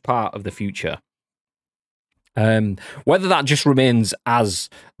large part of the future. Whether that just remains as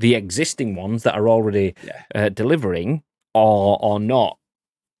the existing ones that are already delivering or not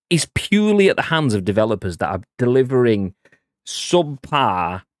is purely at the hands of developers that are delivering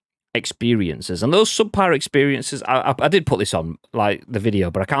subpar experiences. And those subpar experiences, I did put this on like the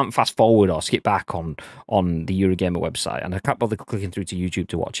video, but I can't fast forward or skip back on the Eurogamer website, and I can't bother clicking through to YouTube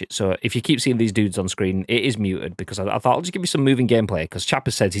to watch it. So if you keep seeing these dudes on screen, it is muted, because I thought I'll just give you some moving gameplay, because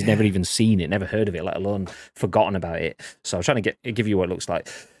Chapper said he's never even seen it, never heard of it, let alone forgotten about it. So I'm trying to give you what it looks like.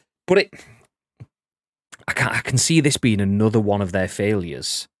 But I can see this being another one of their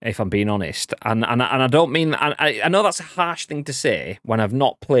failures, if I'm being honest. And I don't mean, I know that's a harsh thing to say when I've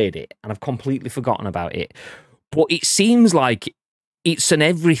not played it and I've completely forgotten about it, but it seems like it's an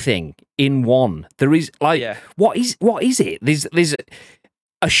everything in one. There is what is it? There's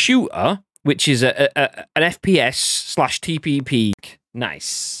a shooter, which is an FPS / TPP.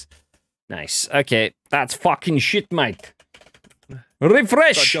 Nice. Okay, that's fucking shit, mate.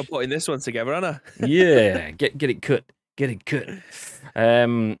 Refresh. Got a job putting this one together, Anna. Yeah, get it cut.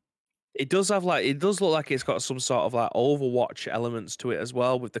 It does have it does look like it's got some sort of Overwatch elements to it as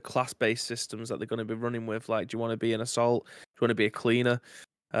well, with the class-based systems that they're going to be running with. Like, do you want to be an assault? Do you want to be a cleaner?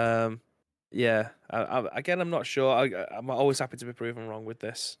 Yeah. Again, I'm not sure. I'm always happy to be proven wrong with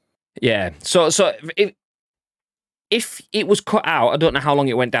this. Yeah. So if it was cut out, I don't know how long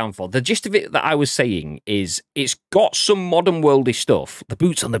it went down for. The gist of it that I was saying is it's got some modern worldy stuff, the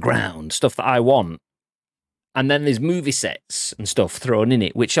boots on the ground, stuff that I want. And then there's movie sets and stuff thrown in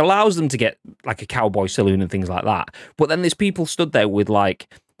it, which allows them to get like a cowboy saloon and things like that. But then there's people stood there with like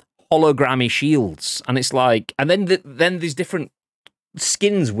hologrammy shields. And it's like, and then there's different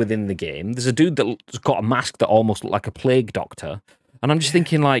skins within the game. There's a dude that's got a mask that almost looked like a plague doctor. And I'm just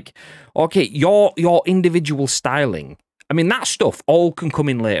thinking, like, okay, your individual styling, I mean, that stuff all can come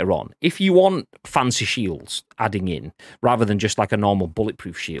in later on. If you want fancy shields adding in, rather than just like a normal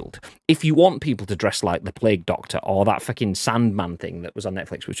bulletproof shield. If you want people to dress like the Plague Doctor or that fucking Sandman thing that was on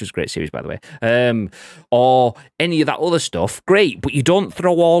Netflix, which was a great series, by the way, or any of that other stuff, great. But you don't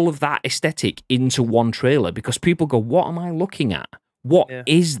throw all of that aesthetic into one trailer because people go, what am I looking at? What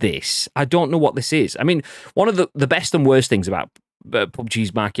is this? I don't know what this is. I mean, one of the best and worst things about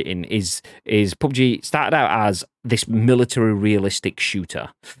PUBG's marketing is PUBG started out as this military realistic shooter,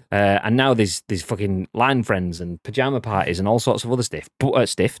 and now there's fucking line friends and pajama parties and all sorts of other stuff.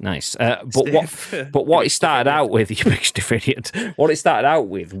 Nice. But what it started out with, you big stiff idiot. What it started out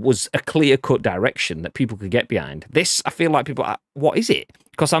with was a clear cut direction that people could get behind. This, I feel like people are, what is it?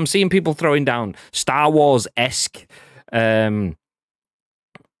 Because I'm seeing people throwing down Star Wars-esque. I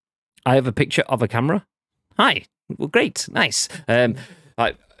have a picture of a camera. Hi. Well, great, nice.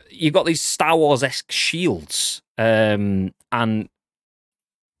 Like you've got these Star Wars-esque shields, and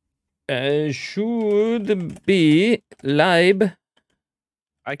should be live.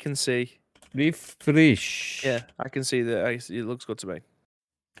 I can see. Refresh. Yeah, I can see that. It looks good to me.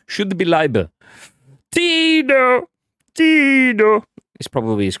 Should be live. Tino. It's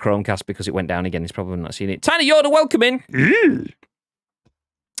probably his Chromecast because it went down again. He's probably not seen it. Tiny Yoda, welcome in.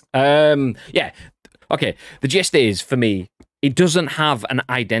 Yeah. Okay, the gist is, for me, it doesn't have an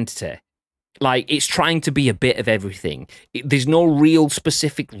identity. Like, it's trying to be a bit of everything. There's no real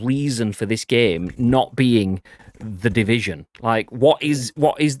specific reason for this game not being The Division. Like, what is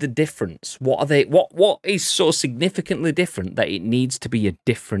the difference? What are they? What is so significantly different that it needs to be a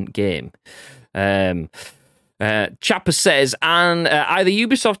different game? Chapper says, and either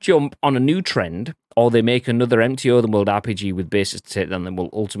Ubisoft jump on a new trend, or they make another empty open world RPG with bases to take them that will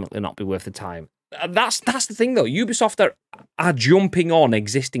ultimately not be worth the time. That's the thing, though. Ubisoft are jumping on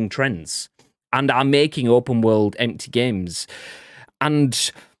existing trends and are making open world empty games,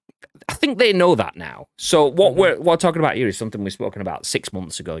 and I think they know that now. So what we're talking about here is something we've spoken about 6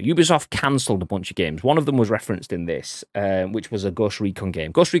 months ago. Ubisoft cancelled a bunch of games. One of them was referenced in this, which was a Ghost Recon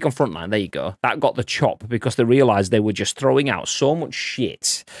game. Ghost Recon Frontline, there you go. That got the chop because they realised they were just throwing out so much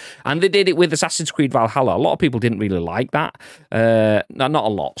shit. And they did it with Assassin's Creed Valhalla. A lot of people didn't really like that. Not a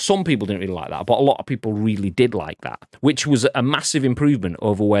lot. Some people didn't really like that, but a lot of people really did like that, which was a massive improvement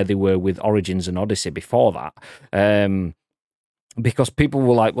over where they were with Origins and Odyssey before that. Because people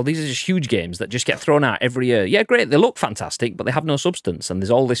were like, well, these are just huge games that just get thrown out every year. Yeah, great, they look fantastic, but they have no substance. And there's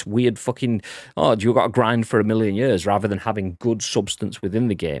all this weird fucking, you've got to grind for a million years rather than having good substance within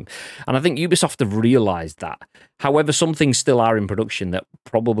the game. And I think Ubisoft have realised that. However, some things still are in production that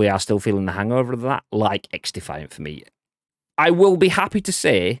probably are still feeling the hangover of that, like X-Defiant for me. I will be happy to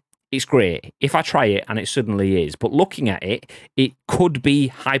say it's great if I try it, and it suddenly is. But looking at it, it could be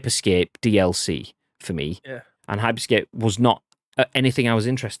Hyperscape DLC for me. Yeah. And Hyperscape was not anything I was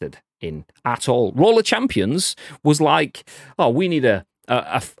interested in at all. Roller Champions was like, we need a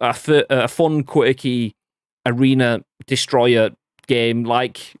fun, quirky arena destroyer game,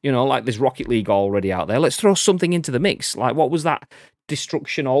 like there's Rocket League already out there. Let's throw something into the mix. Like, what was that?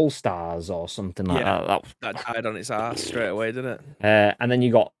 Destruction All Stars or something like that. That died on its ass straight away, didn't it? And then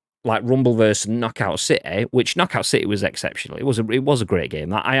you got like Rumbleverse and Knockout City, which Knockout City was exceptional. It was a great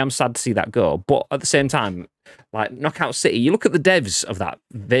game. I am sad to see that go, but at the same time, like Knockout City, you look at the devs of that,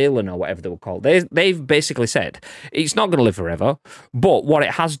 Valen or whatever they were called. They've basically said it's not going to live forever, but what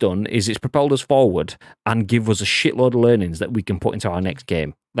it has done is it's propelled us forward and give us a shitload of learnings that we can put into our next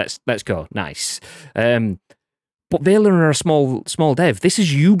game. Let's go, nice. But Valen are a small dev. This is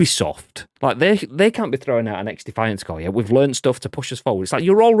Ubisoft. Like they can't be throwing out an X-Defiant score yet. We've learned stuff to push us forward. It's like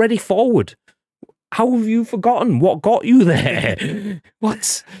you're already forward. How have you forgotten what got you there?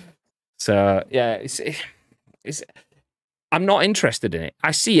 What? So yeah, it's. I'm not interested in it.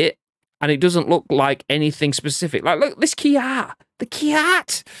 I see it, and it doesn't look like anything specific. Like look, this key art. The key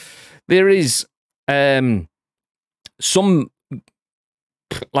art. There is some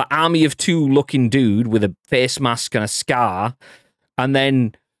like Army of Two looking dude with a face mask and a scar, and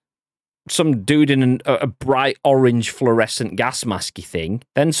then some dude in a bright orange fluorescent gas masky thing,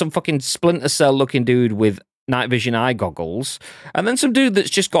 then some fucking Splinter Cell looking dude with night vision eye goggles, and then some dude that's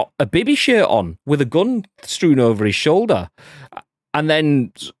just got a bibby shirt on with a gun strewn over his shoulder, and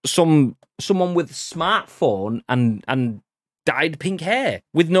then someone with a smartphone and dyed pink hair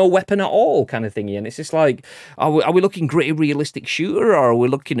with no weapon at all kind of thingy. And it's just like, are we looking gritty realistic shooter, or are we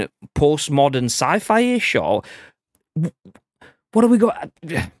looking at postmodern sci-fi-ish, or what are we got?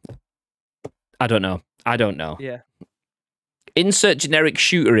 I don't know. Yeah. Insert generic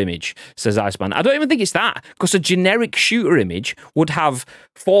shooter image, says Iceman. I don't even think it's that, because a generic shooter image would have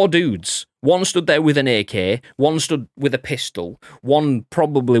 4 dudes. One stood there with an AK, one stood with a pistol, one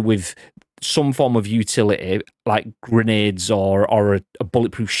probably with some form of utility, like grenades or a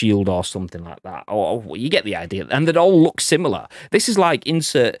bulletproof shield or something like that. Or you get the idea. And they'd all look similar. This is like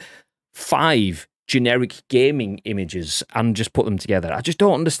insert 5 generic gaming images and just put them together. I just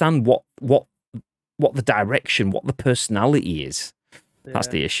don't understand what the direction, what the personality is. Yeah. That's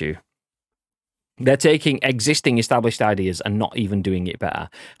the issue. They're taking existing established ideas and not even doing it better.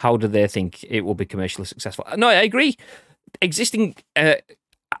 How do they think it will be commercially successful? No, I agree. Existing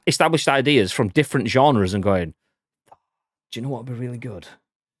established ideas from different genres and going, do you know what would be really good?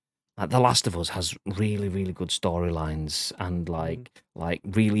 Like The Last of Us has really, really good storylines and like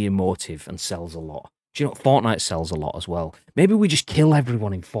really emotive and sells a lot. Do you know Fortnite sells a lot as well? Maybe we just kill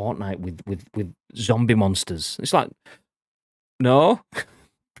everyone in Fortnite with zombie monsters. It's like, no,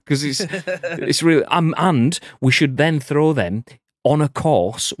 because it's really and we should then throw them on a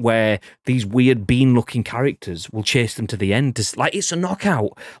course where these weird bean-looking characters will chase them to the end. Like it's a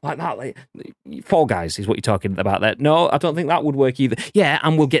knockout like that. Like Fall Guys is what you're talking about there. No, I don't think that would work either. Yeah,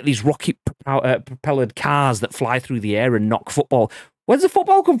 and we'll get these rocket propelled cars that fly through the air and knock football. Where does the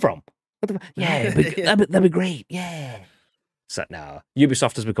football come from? Yeah, that'd be great. Yeah. So no,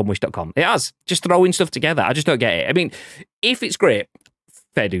 Ubisoft has become Wish.com. It has. Just throwing stuff together. I just don't get it. I mean, if it's great,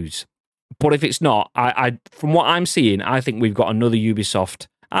 fair dues. But if it's not, I from what I'm seeing, I think we've got another Ubisoft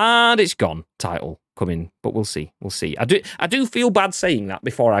and it's gone title coming. But we'll see. We'll see. I do feel bad saying that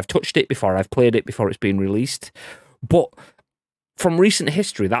before I've touched it, before I've played it, before it's been released. But from recent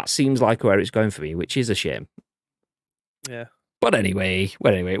history, that seems like where it's going for me, which is a shame. Yeah. But anyway,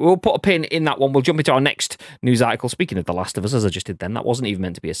 we'll put a pin in that one. We'll jump into our next news article. Speaking of The Last of Us, as I just did then, that wasn't even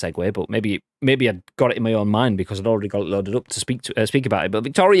meant to be a segue, but maybe I got it in my own mind because I'd already got it loaded up to speak about it. But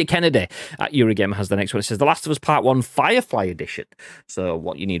Victoria Kennedy at Eurogamer has the next one. It says The Last of Us Part 1 Firefly Edition. So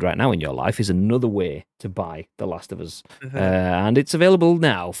what you need right now in your life is another way to buy The Last of Us. And it's available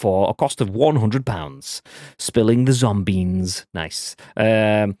now for a cost of £100. Spilling the zombies. Nice.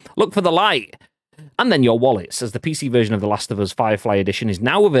 Look for the light. And then your wallet says the PC version of The Last of Us Firefly Edition is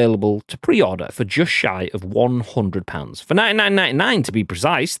now available to pre-order for just shy of £100. For $99.99 to be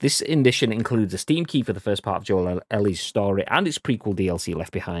precise, this edition includes a Steam key for the first part of Joel Ellie's story and its prequel DLC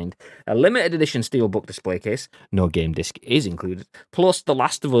Left Behind, a limited edition steelbook display case, no game disc is included, plus The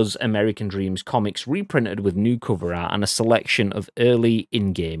Last of Us American Dreams comics reprinted with new cover art and a selection of early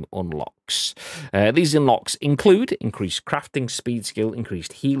in-game unlocks. These unlocks include increased crafting speed skill,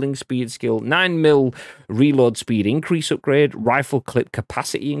 increased healing speed skill, 9mm reload speed increase upgrade, rifle clip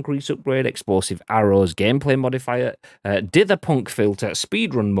capacity increase upgrade, explosive arrows gameplay modifier, dither punk filter,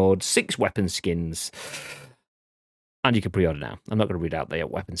 speedrun mode, 6 weapon skins. And you can pre-order now. I'm not going to read out the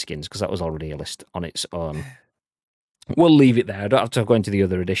weapon skins because that was already a list on its own. We'll leave it there. I don't have to go into the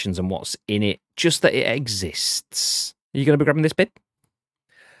other editions and what's in it, just that it exists. Are you going to be grabbing this bit?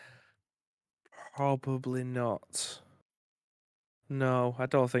 Probably not. No, I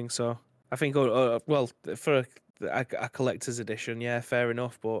don't think so. I think, well, for a collector's edition, yeah, fair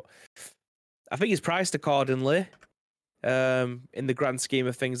enough. But I think it's priced accordingly in the grand scheme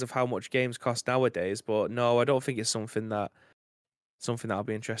of things of how much games cost nowadays. But no, I don't think it's something that something that I'll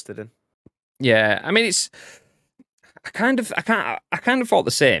be interested in. Yeah, I mean, I kind of thought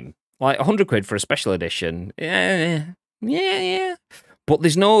the same. Like £100 for a special edition. Yeah. But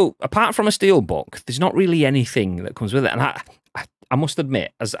there's no, apart from a steelbook, there's not really anything that comes with it. And I must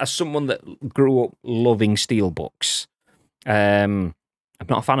admit, as someone that grew up loving steelbooks, I'm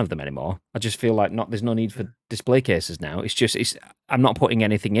not a fan of them anymore. I just feel like there's no need for display cases now. I'm not putting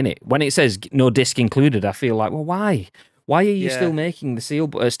anything in it. When it says no disc included, I feel like, well, why? Why are you still making the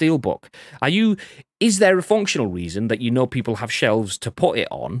steelbook? Is there a functional reason that people have shelves to put it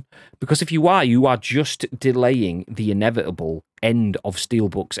on? Because if you are just delaying the inevitable end of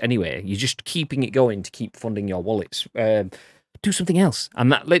steelbooks anyway. You're just keeping it going to keep funding your wallets. Do something else.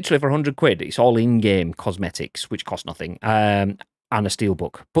 And that literally for £100, it's all in-game cosmetics, which cost nothing, and a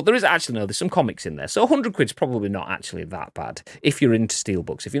steelbook. But there's some comics in there. So £100 is probably not actually that bad if you're into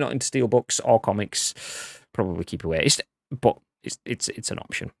steelbooks. If you're not into steelbooks or comics, probably keep away. But it's an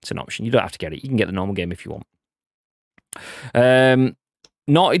option. It's an option. You don't have to get it. You can get the normal game if you want.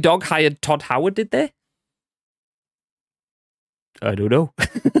 Naughty Dog hired Todd Howard, did they? I don't know.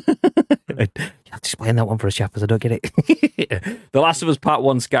 You have to explain that one for us, chappers. I don't get it. The Last of Us Part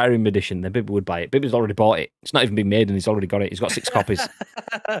 1 Skyrim edition. Then Bibby would buy it. Bibby's already bought it. It's not even been made and he's already got it. He's got 6 copies.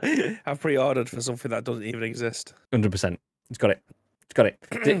 I've pre-ordered for something that doesn't even exist. 100%. He's got it.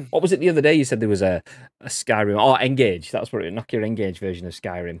 What was it the other day? You said there was a Skyrim. Oh, Engage. That's what it was. Nokia Engage version of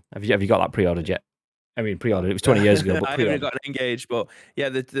Skyrim. Have you got that pre-ordered yet? I mean, pre-ordered. It was 20 years ago. But I haven't got an Engage, but yeah,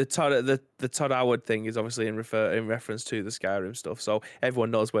 the Todd Howard thing is obviously in reference to the Skyrim stuff. So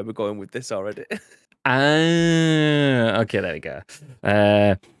everyone knows where we're going with this already. Okay, there we go.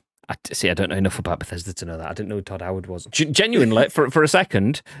 I don't know enough about Bethesda to know that. I didn't know who Todd Howard was. Genuinely, for a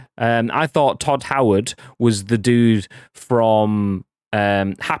second, I thought Todd Howard was the dude from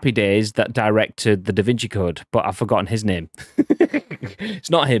Happy Days that directed the Da Vinci Code, but I've forgotten his name. It's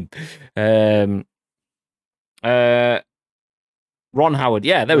not him. Ron Howard.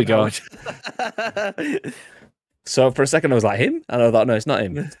 Yeah, there we go. So for a second I was like, him? And I thought, no, it's not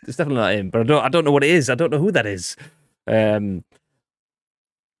him. It's definitely not him. But I don't know what it is. I don't know who that is. The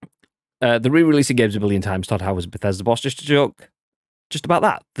re-releasing games a billion times. Todd Howard's Bethesda boss. Just a joke. Just about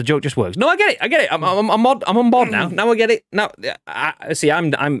that. The joke just works. No, I get it. I'm on board now. Now I get it. Now,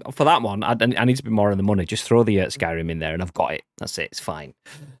 I'm for that one. I need to be more on the money. Just throw the Skyrim in there, and I've got it. That's it. It's fine.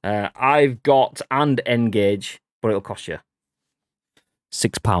 I've got and Engage, but it'll cost you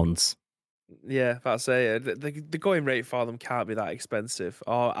 £6. Yeah, that's it. The going rate for them can't be that expensive.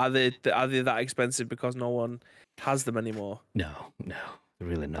 Or are they that expensive because no one has them anymore? No, they're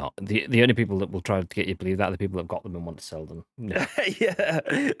really not. The only people that will try to get you to believe that are the people that have got them and want to sell them. No. Yeah.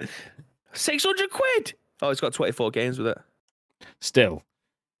 £600. Oh, it's got 24 games with it. Still,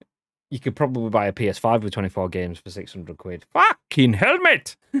 you could probably buy a PS5 with 24 games for £600. Fucking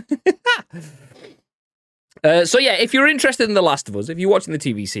helmet! So yeah, if you're interested in The Last of Us, if you're watching the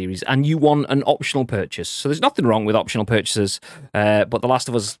TV series and you want an optional purchase, so there's nothing wrong with optional purchases, but The Last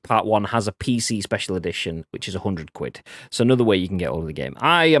of Us Part 1 has a PC special edition, which is £100. So another way you can get hold of the game.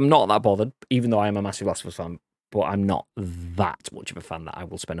 I am not that bothered, even though I am a massive Last of Us fan, but I'm not that much of a fan that I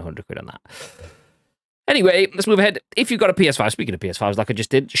will spend £100 on that. Anyway, let's move ahead. If you've got a PS5, speaking of PS5s like I just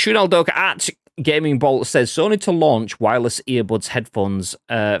did, Shunal Doka at Gaming Bolt says Sony to launch wireless earbuds headphones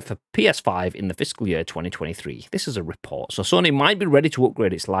for PS5 in the fiscal year 2023. This is a report. So Sony might be ready to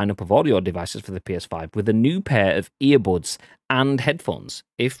upgrade its lineup of audio devices for the PS5 with a new pair of earbuds and headphones,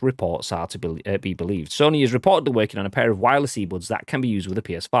 if reports are to be believed. Sony is reportedly working on a pair of wireless earbuds that can be used with a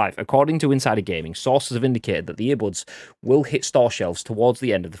PS5. According to Insider Gaming, sources have indicated that the earbuds will hit store shelves towards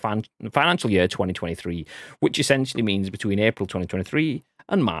the end of the financial year 2023, which essentially means between April 2023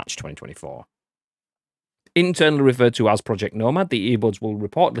 and March 2024. Internally referred to as Project Nomad, the earbuds will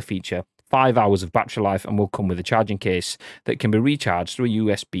reportedly feature 5 hours of battery life and will come with a charging case that can be recharged through a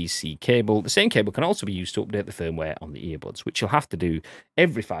USB-C cable. The same cable can also be used to update the firmware on the earbuds, which you'll have to do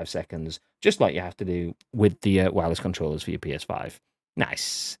every 5 seconds, just like you have to do with the wireless controllers for your PS5.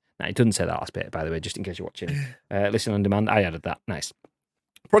 Nice. Now, it doesn't say that last bit, by the way, just in case you're watching. Listen on demand, I added that. Nice.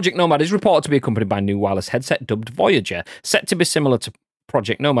 Project Nomad is reported to be accompanied by a new wireless headset dubbed Voyager, set to be similar to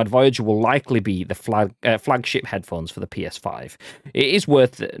Project Nomad. Voyager will likely be the flagship headphones for the PS5. It is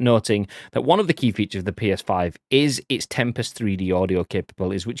worth noting that one of the key features of the PS5 is its Tempest 3D audio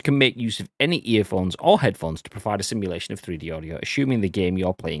capabilities, which can make use of any earphones or headphones to provide a simulation of 3D audio, assuming the game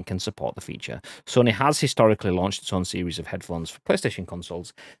you're playing can support the feature. Sony has historically launched its own series of headphones for PlayStation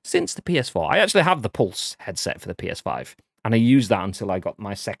consoles since the PS4. I actually have the Pulse headset for the PS5, and I used that until I got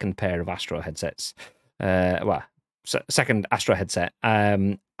my second pair of Astro headsets. second Astro headset,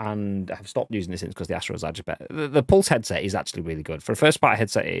 and I've stopped using it since because the Astros are just better. The Pulse headset is actually really good. For a first-party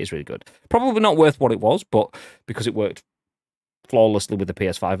headset, it is really good. Probably not worth what it was, but because it worked flawlessly with the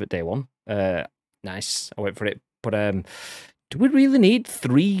PS5 at day one, nice. I went for it. But do we really need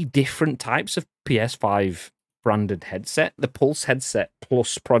 3 different types of PS5 branded headset? The Pulse headset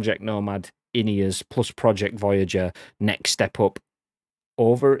plus Project Nomad in-ears plus Project Voyager next step up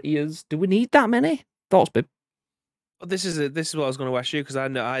over-ears. Do we need that many? Thoughts, Bib? Well, this is what I was going to ask you, because I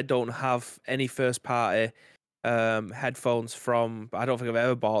know I don't have any first party headphones from. I don't think I've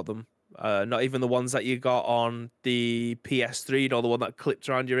ever bought them. Not even the ones that you got on the PS3, the one that clipped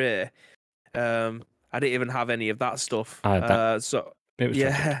around your ear. I didn't even have any of that stuff. I had that. So yeah,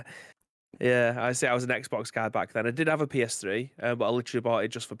 tragic. Yeah. I say I was an Xbox guy back then. I did have a PS3, but I literally bought it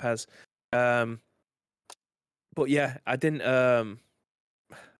just for Pez. But yeah, I didn't.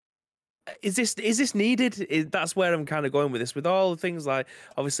 Is this needed? That's where I'm kind of going with this. With all the things like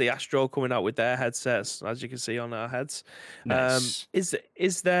obviously Astro coming out with their headsets, as you can see on our heads. nice. Is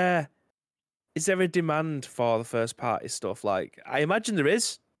there a demand for the first party stuff? Like, I imagine there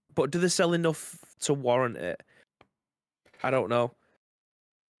is, but do they sell enough to warrant it? I don't know.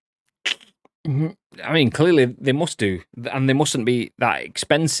 I mean, clearly they must do, and they mustn't be that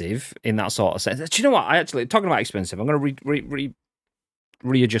expensive in that sort of sense. Do you know what? I actually, talking about expensive, I'm going to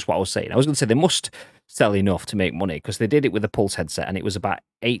readjust what I was saying. I was going to say they must sell enough to make money, because they did it with the Pulse headset, and it was about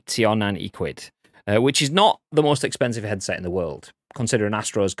 80 or 90 quid, which is not the most expensive headset in the world, considering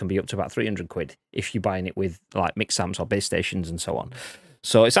Astros can be up to about 300 quid if you're buying it with like mix amps or base stations and so on.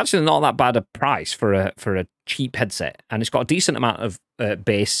 So it's actually not that bad a price for a cheap headset, and it's got a decent amount of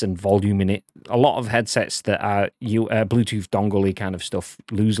bass and volume in it. A lot of headsets that are Bluetooth dongle-y kind of stuff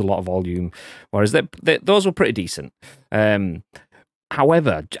lose a lot of volume, whereas those were pretty decent.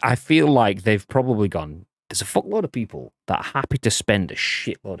 However, I feel like they've probably gone, there's a fuckload of people that are happy to spend a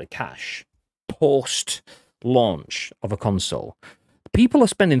shitload of cash post-launch of a console. People are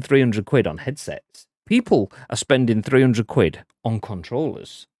spending 300 quid on headsets. People are spending 300 quid on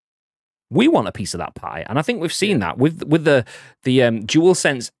controllers. We want a piece of that pie, and I think we've seen that with the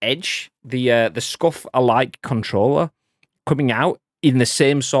DualSense Edge, the Scuff-alike controller coming out in the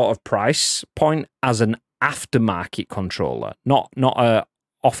same sort of price point as an aftermarket controller, not a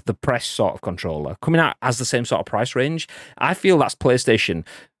off the press sort of controller, coming out as the same sort of price range. I feel that's PlayStation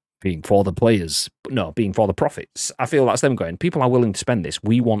being for the players, but no, being for the profits. I feel that's them going, people are willing to spend this.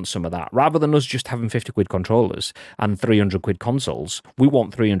 We want some of that. Rather than us just having 50 quid controllers and 300 quid consoles, we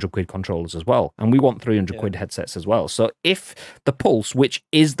want 300 quid controllers as well. And we want 300 quid headsets as well. So if the Pulse, which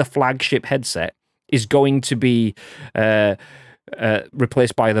is the flagship headset, is going to be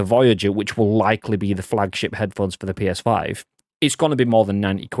replaced by the Voyager, which will likely be the flagship headphones for the PS5, it's going to be more than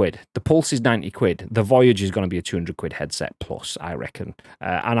 90 quid. The Pulse is 90 quid. The Voyager is going to be a 200 quid headset plus, I reckon.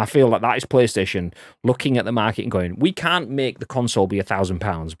 And I feel like that is PlayStation looking at the market and going, we can't make the console be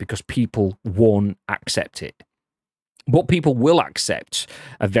 £1,000 because people won't accept it. But people will accept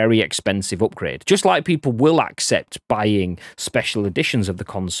a very expensive upgrade, just like people will accept buying special editions of the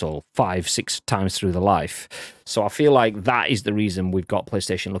console 5-6 times through the life. So I feel like that is the reason we've got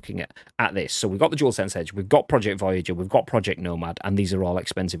PlayStation looking at this. So we've got the DualSense Edge, we've got Project Voyager, we've got Project Nomad, and these are all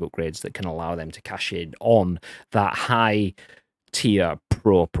expensive upgrades that can allow them to cash in on that high-tier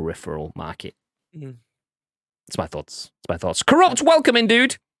pro peripheral market. That's my thoughts. Corrupt, welcome in,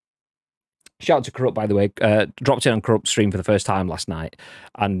 dude. Shout out to Corrupt, by the way. Dropped in on Corrupt stream for the first time last night,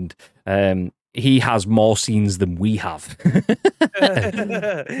 and he has more scenes than we have.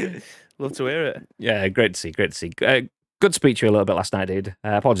 Love to hear it. Yeah, great to see. Good to speak to you a little bit last night, dude.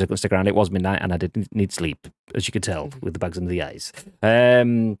 Apologies I couldn't stick around. It was midnight, and I did need sleep, as you could tell, with the bags under the eyes.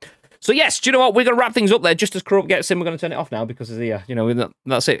 So yes, do you know what? We're going to wrap things up there. Just as Corrupt gets in, we're going to turn it off now because of the,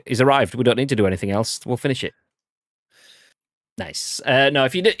 that's it. He's arrived. We don't need to do anything else. We'll finish it. Nice. No,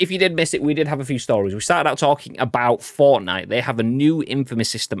 if you did miss it, we did have a few stories. We started out talking about Fortnite. They have a new Infamy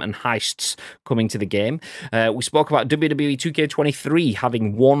system and heists coming to the game. We spoke about WWE 2K23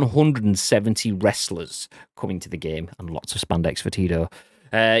 having 170 wrestlers coming to the game and lots of spandex for Tito.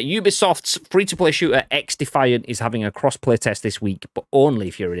 Ubisoft's free-to-play shooter X-Defiant is having a cross-play test this week, but only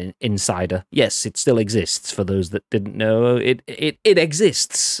if you're an insider. Yes, it still exists for those that didn't know. It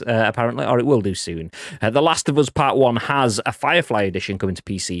exists, apparently, or it will do soon. The Last of Us Part 1 has a Firefly edition coming to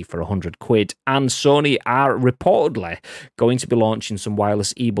PC for 100 quid, and Sony are reportedly going to be launching some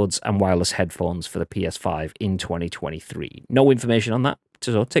wireless earbuds and wireless headphones for the PS5 in 2023. No information on that,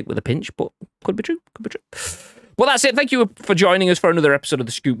 so take it with a pinch, but could be true. Well, that's it. Thank you for joining us for another episode of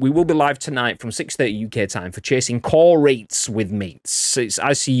The Scoop. We will be live tonight from 6:30 UK time for Chasing Core Rates with Mates. It's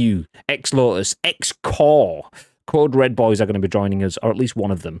ICU, X-Lotus, X-Core. Code Red boys are going to be joining us, or at least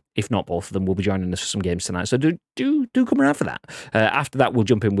one of them, if not both of them, will be joining us for some games tonight. So do come around for that. After that, we'll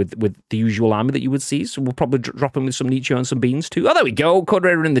jump in with the usual army that you would see. So we'll probably drop in with some Nietzsche and some beans too. Oh, there we go. Code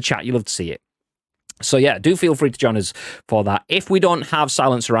Red are in the chat. You love to see it. So yeah, do feel free to join us for that. If we don't have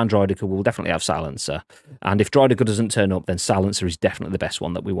Silencer and Droidica, we'll definitely have Silencer. And if Droidica doesn't turn up, then Silencer is definitely the best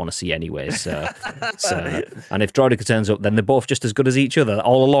one that we want to see anyway. So and if Droidica turns up, then they're both just as good as each other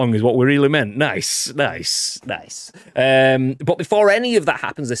all along is what we really meant. Nice. But before any of that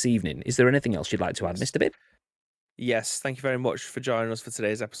happens this evening, is there anything else you'd like to add, Mr. Bibb? Yes, thank you very much for joining us for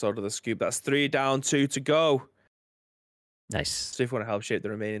today's episode of The Scoop. That's 3 down, 2 to go. Nice. So if you want to help shape the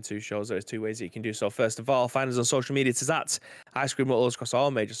remaining 2 shows, there's 2 ways that you can do so. First of all, find us on social media. It's at Ice Cream Rollers across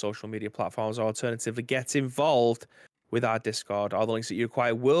all major social media platforms. Or alternatively, get involved with our Discord. All the links that you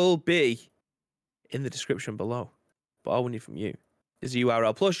require will be in the description below. But all we need from you is a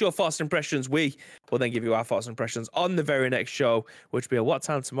URL plus your thoughts and impressions. We will then give you our thoughts and impressions on the very next show, which will be at what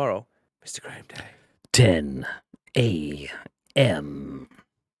time tomorrow, Mr. Graham Day? 10 a.m.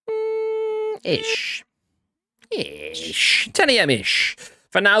 ish. 10 a.m.-ish.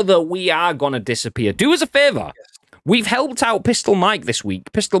 For now, though, we are going to disappear. Do us a favour. We've helped out Pistol Mike this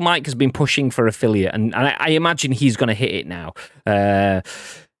week. Pistol Mike has been pushing for affiliate, and I imagine he's going to hit it now.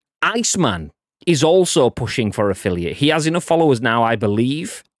 Iceman is also pushing for affiliate. He has enough followers now, I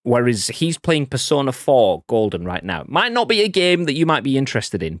believe, whereas he's playing Persona 4 Golden right now. Might not be a game that you might be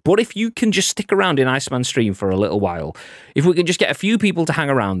interested in, but if you can just stick around in Iceman's stream for a little while, if we can just get a few people to hang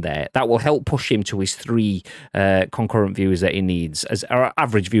around there, that will help push him to his 3 concurrent viewers that he needs, or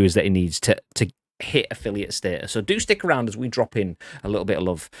average viewers that he needs to hit affiliate status. So do stick around as we drop in a little bit of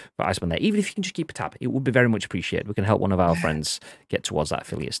love for Iceman there. Even if you can just keep a tab, it would be very much appreciated. We can help one of our friends get towards that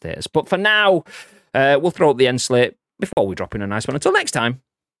affiliate status. But for now, we'll throw up the end slate before we drop in a nice one. Until next time,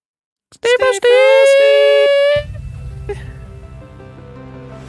 stay besties!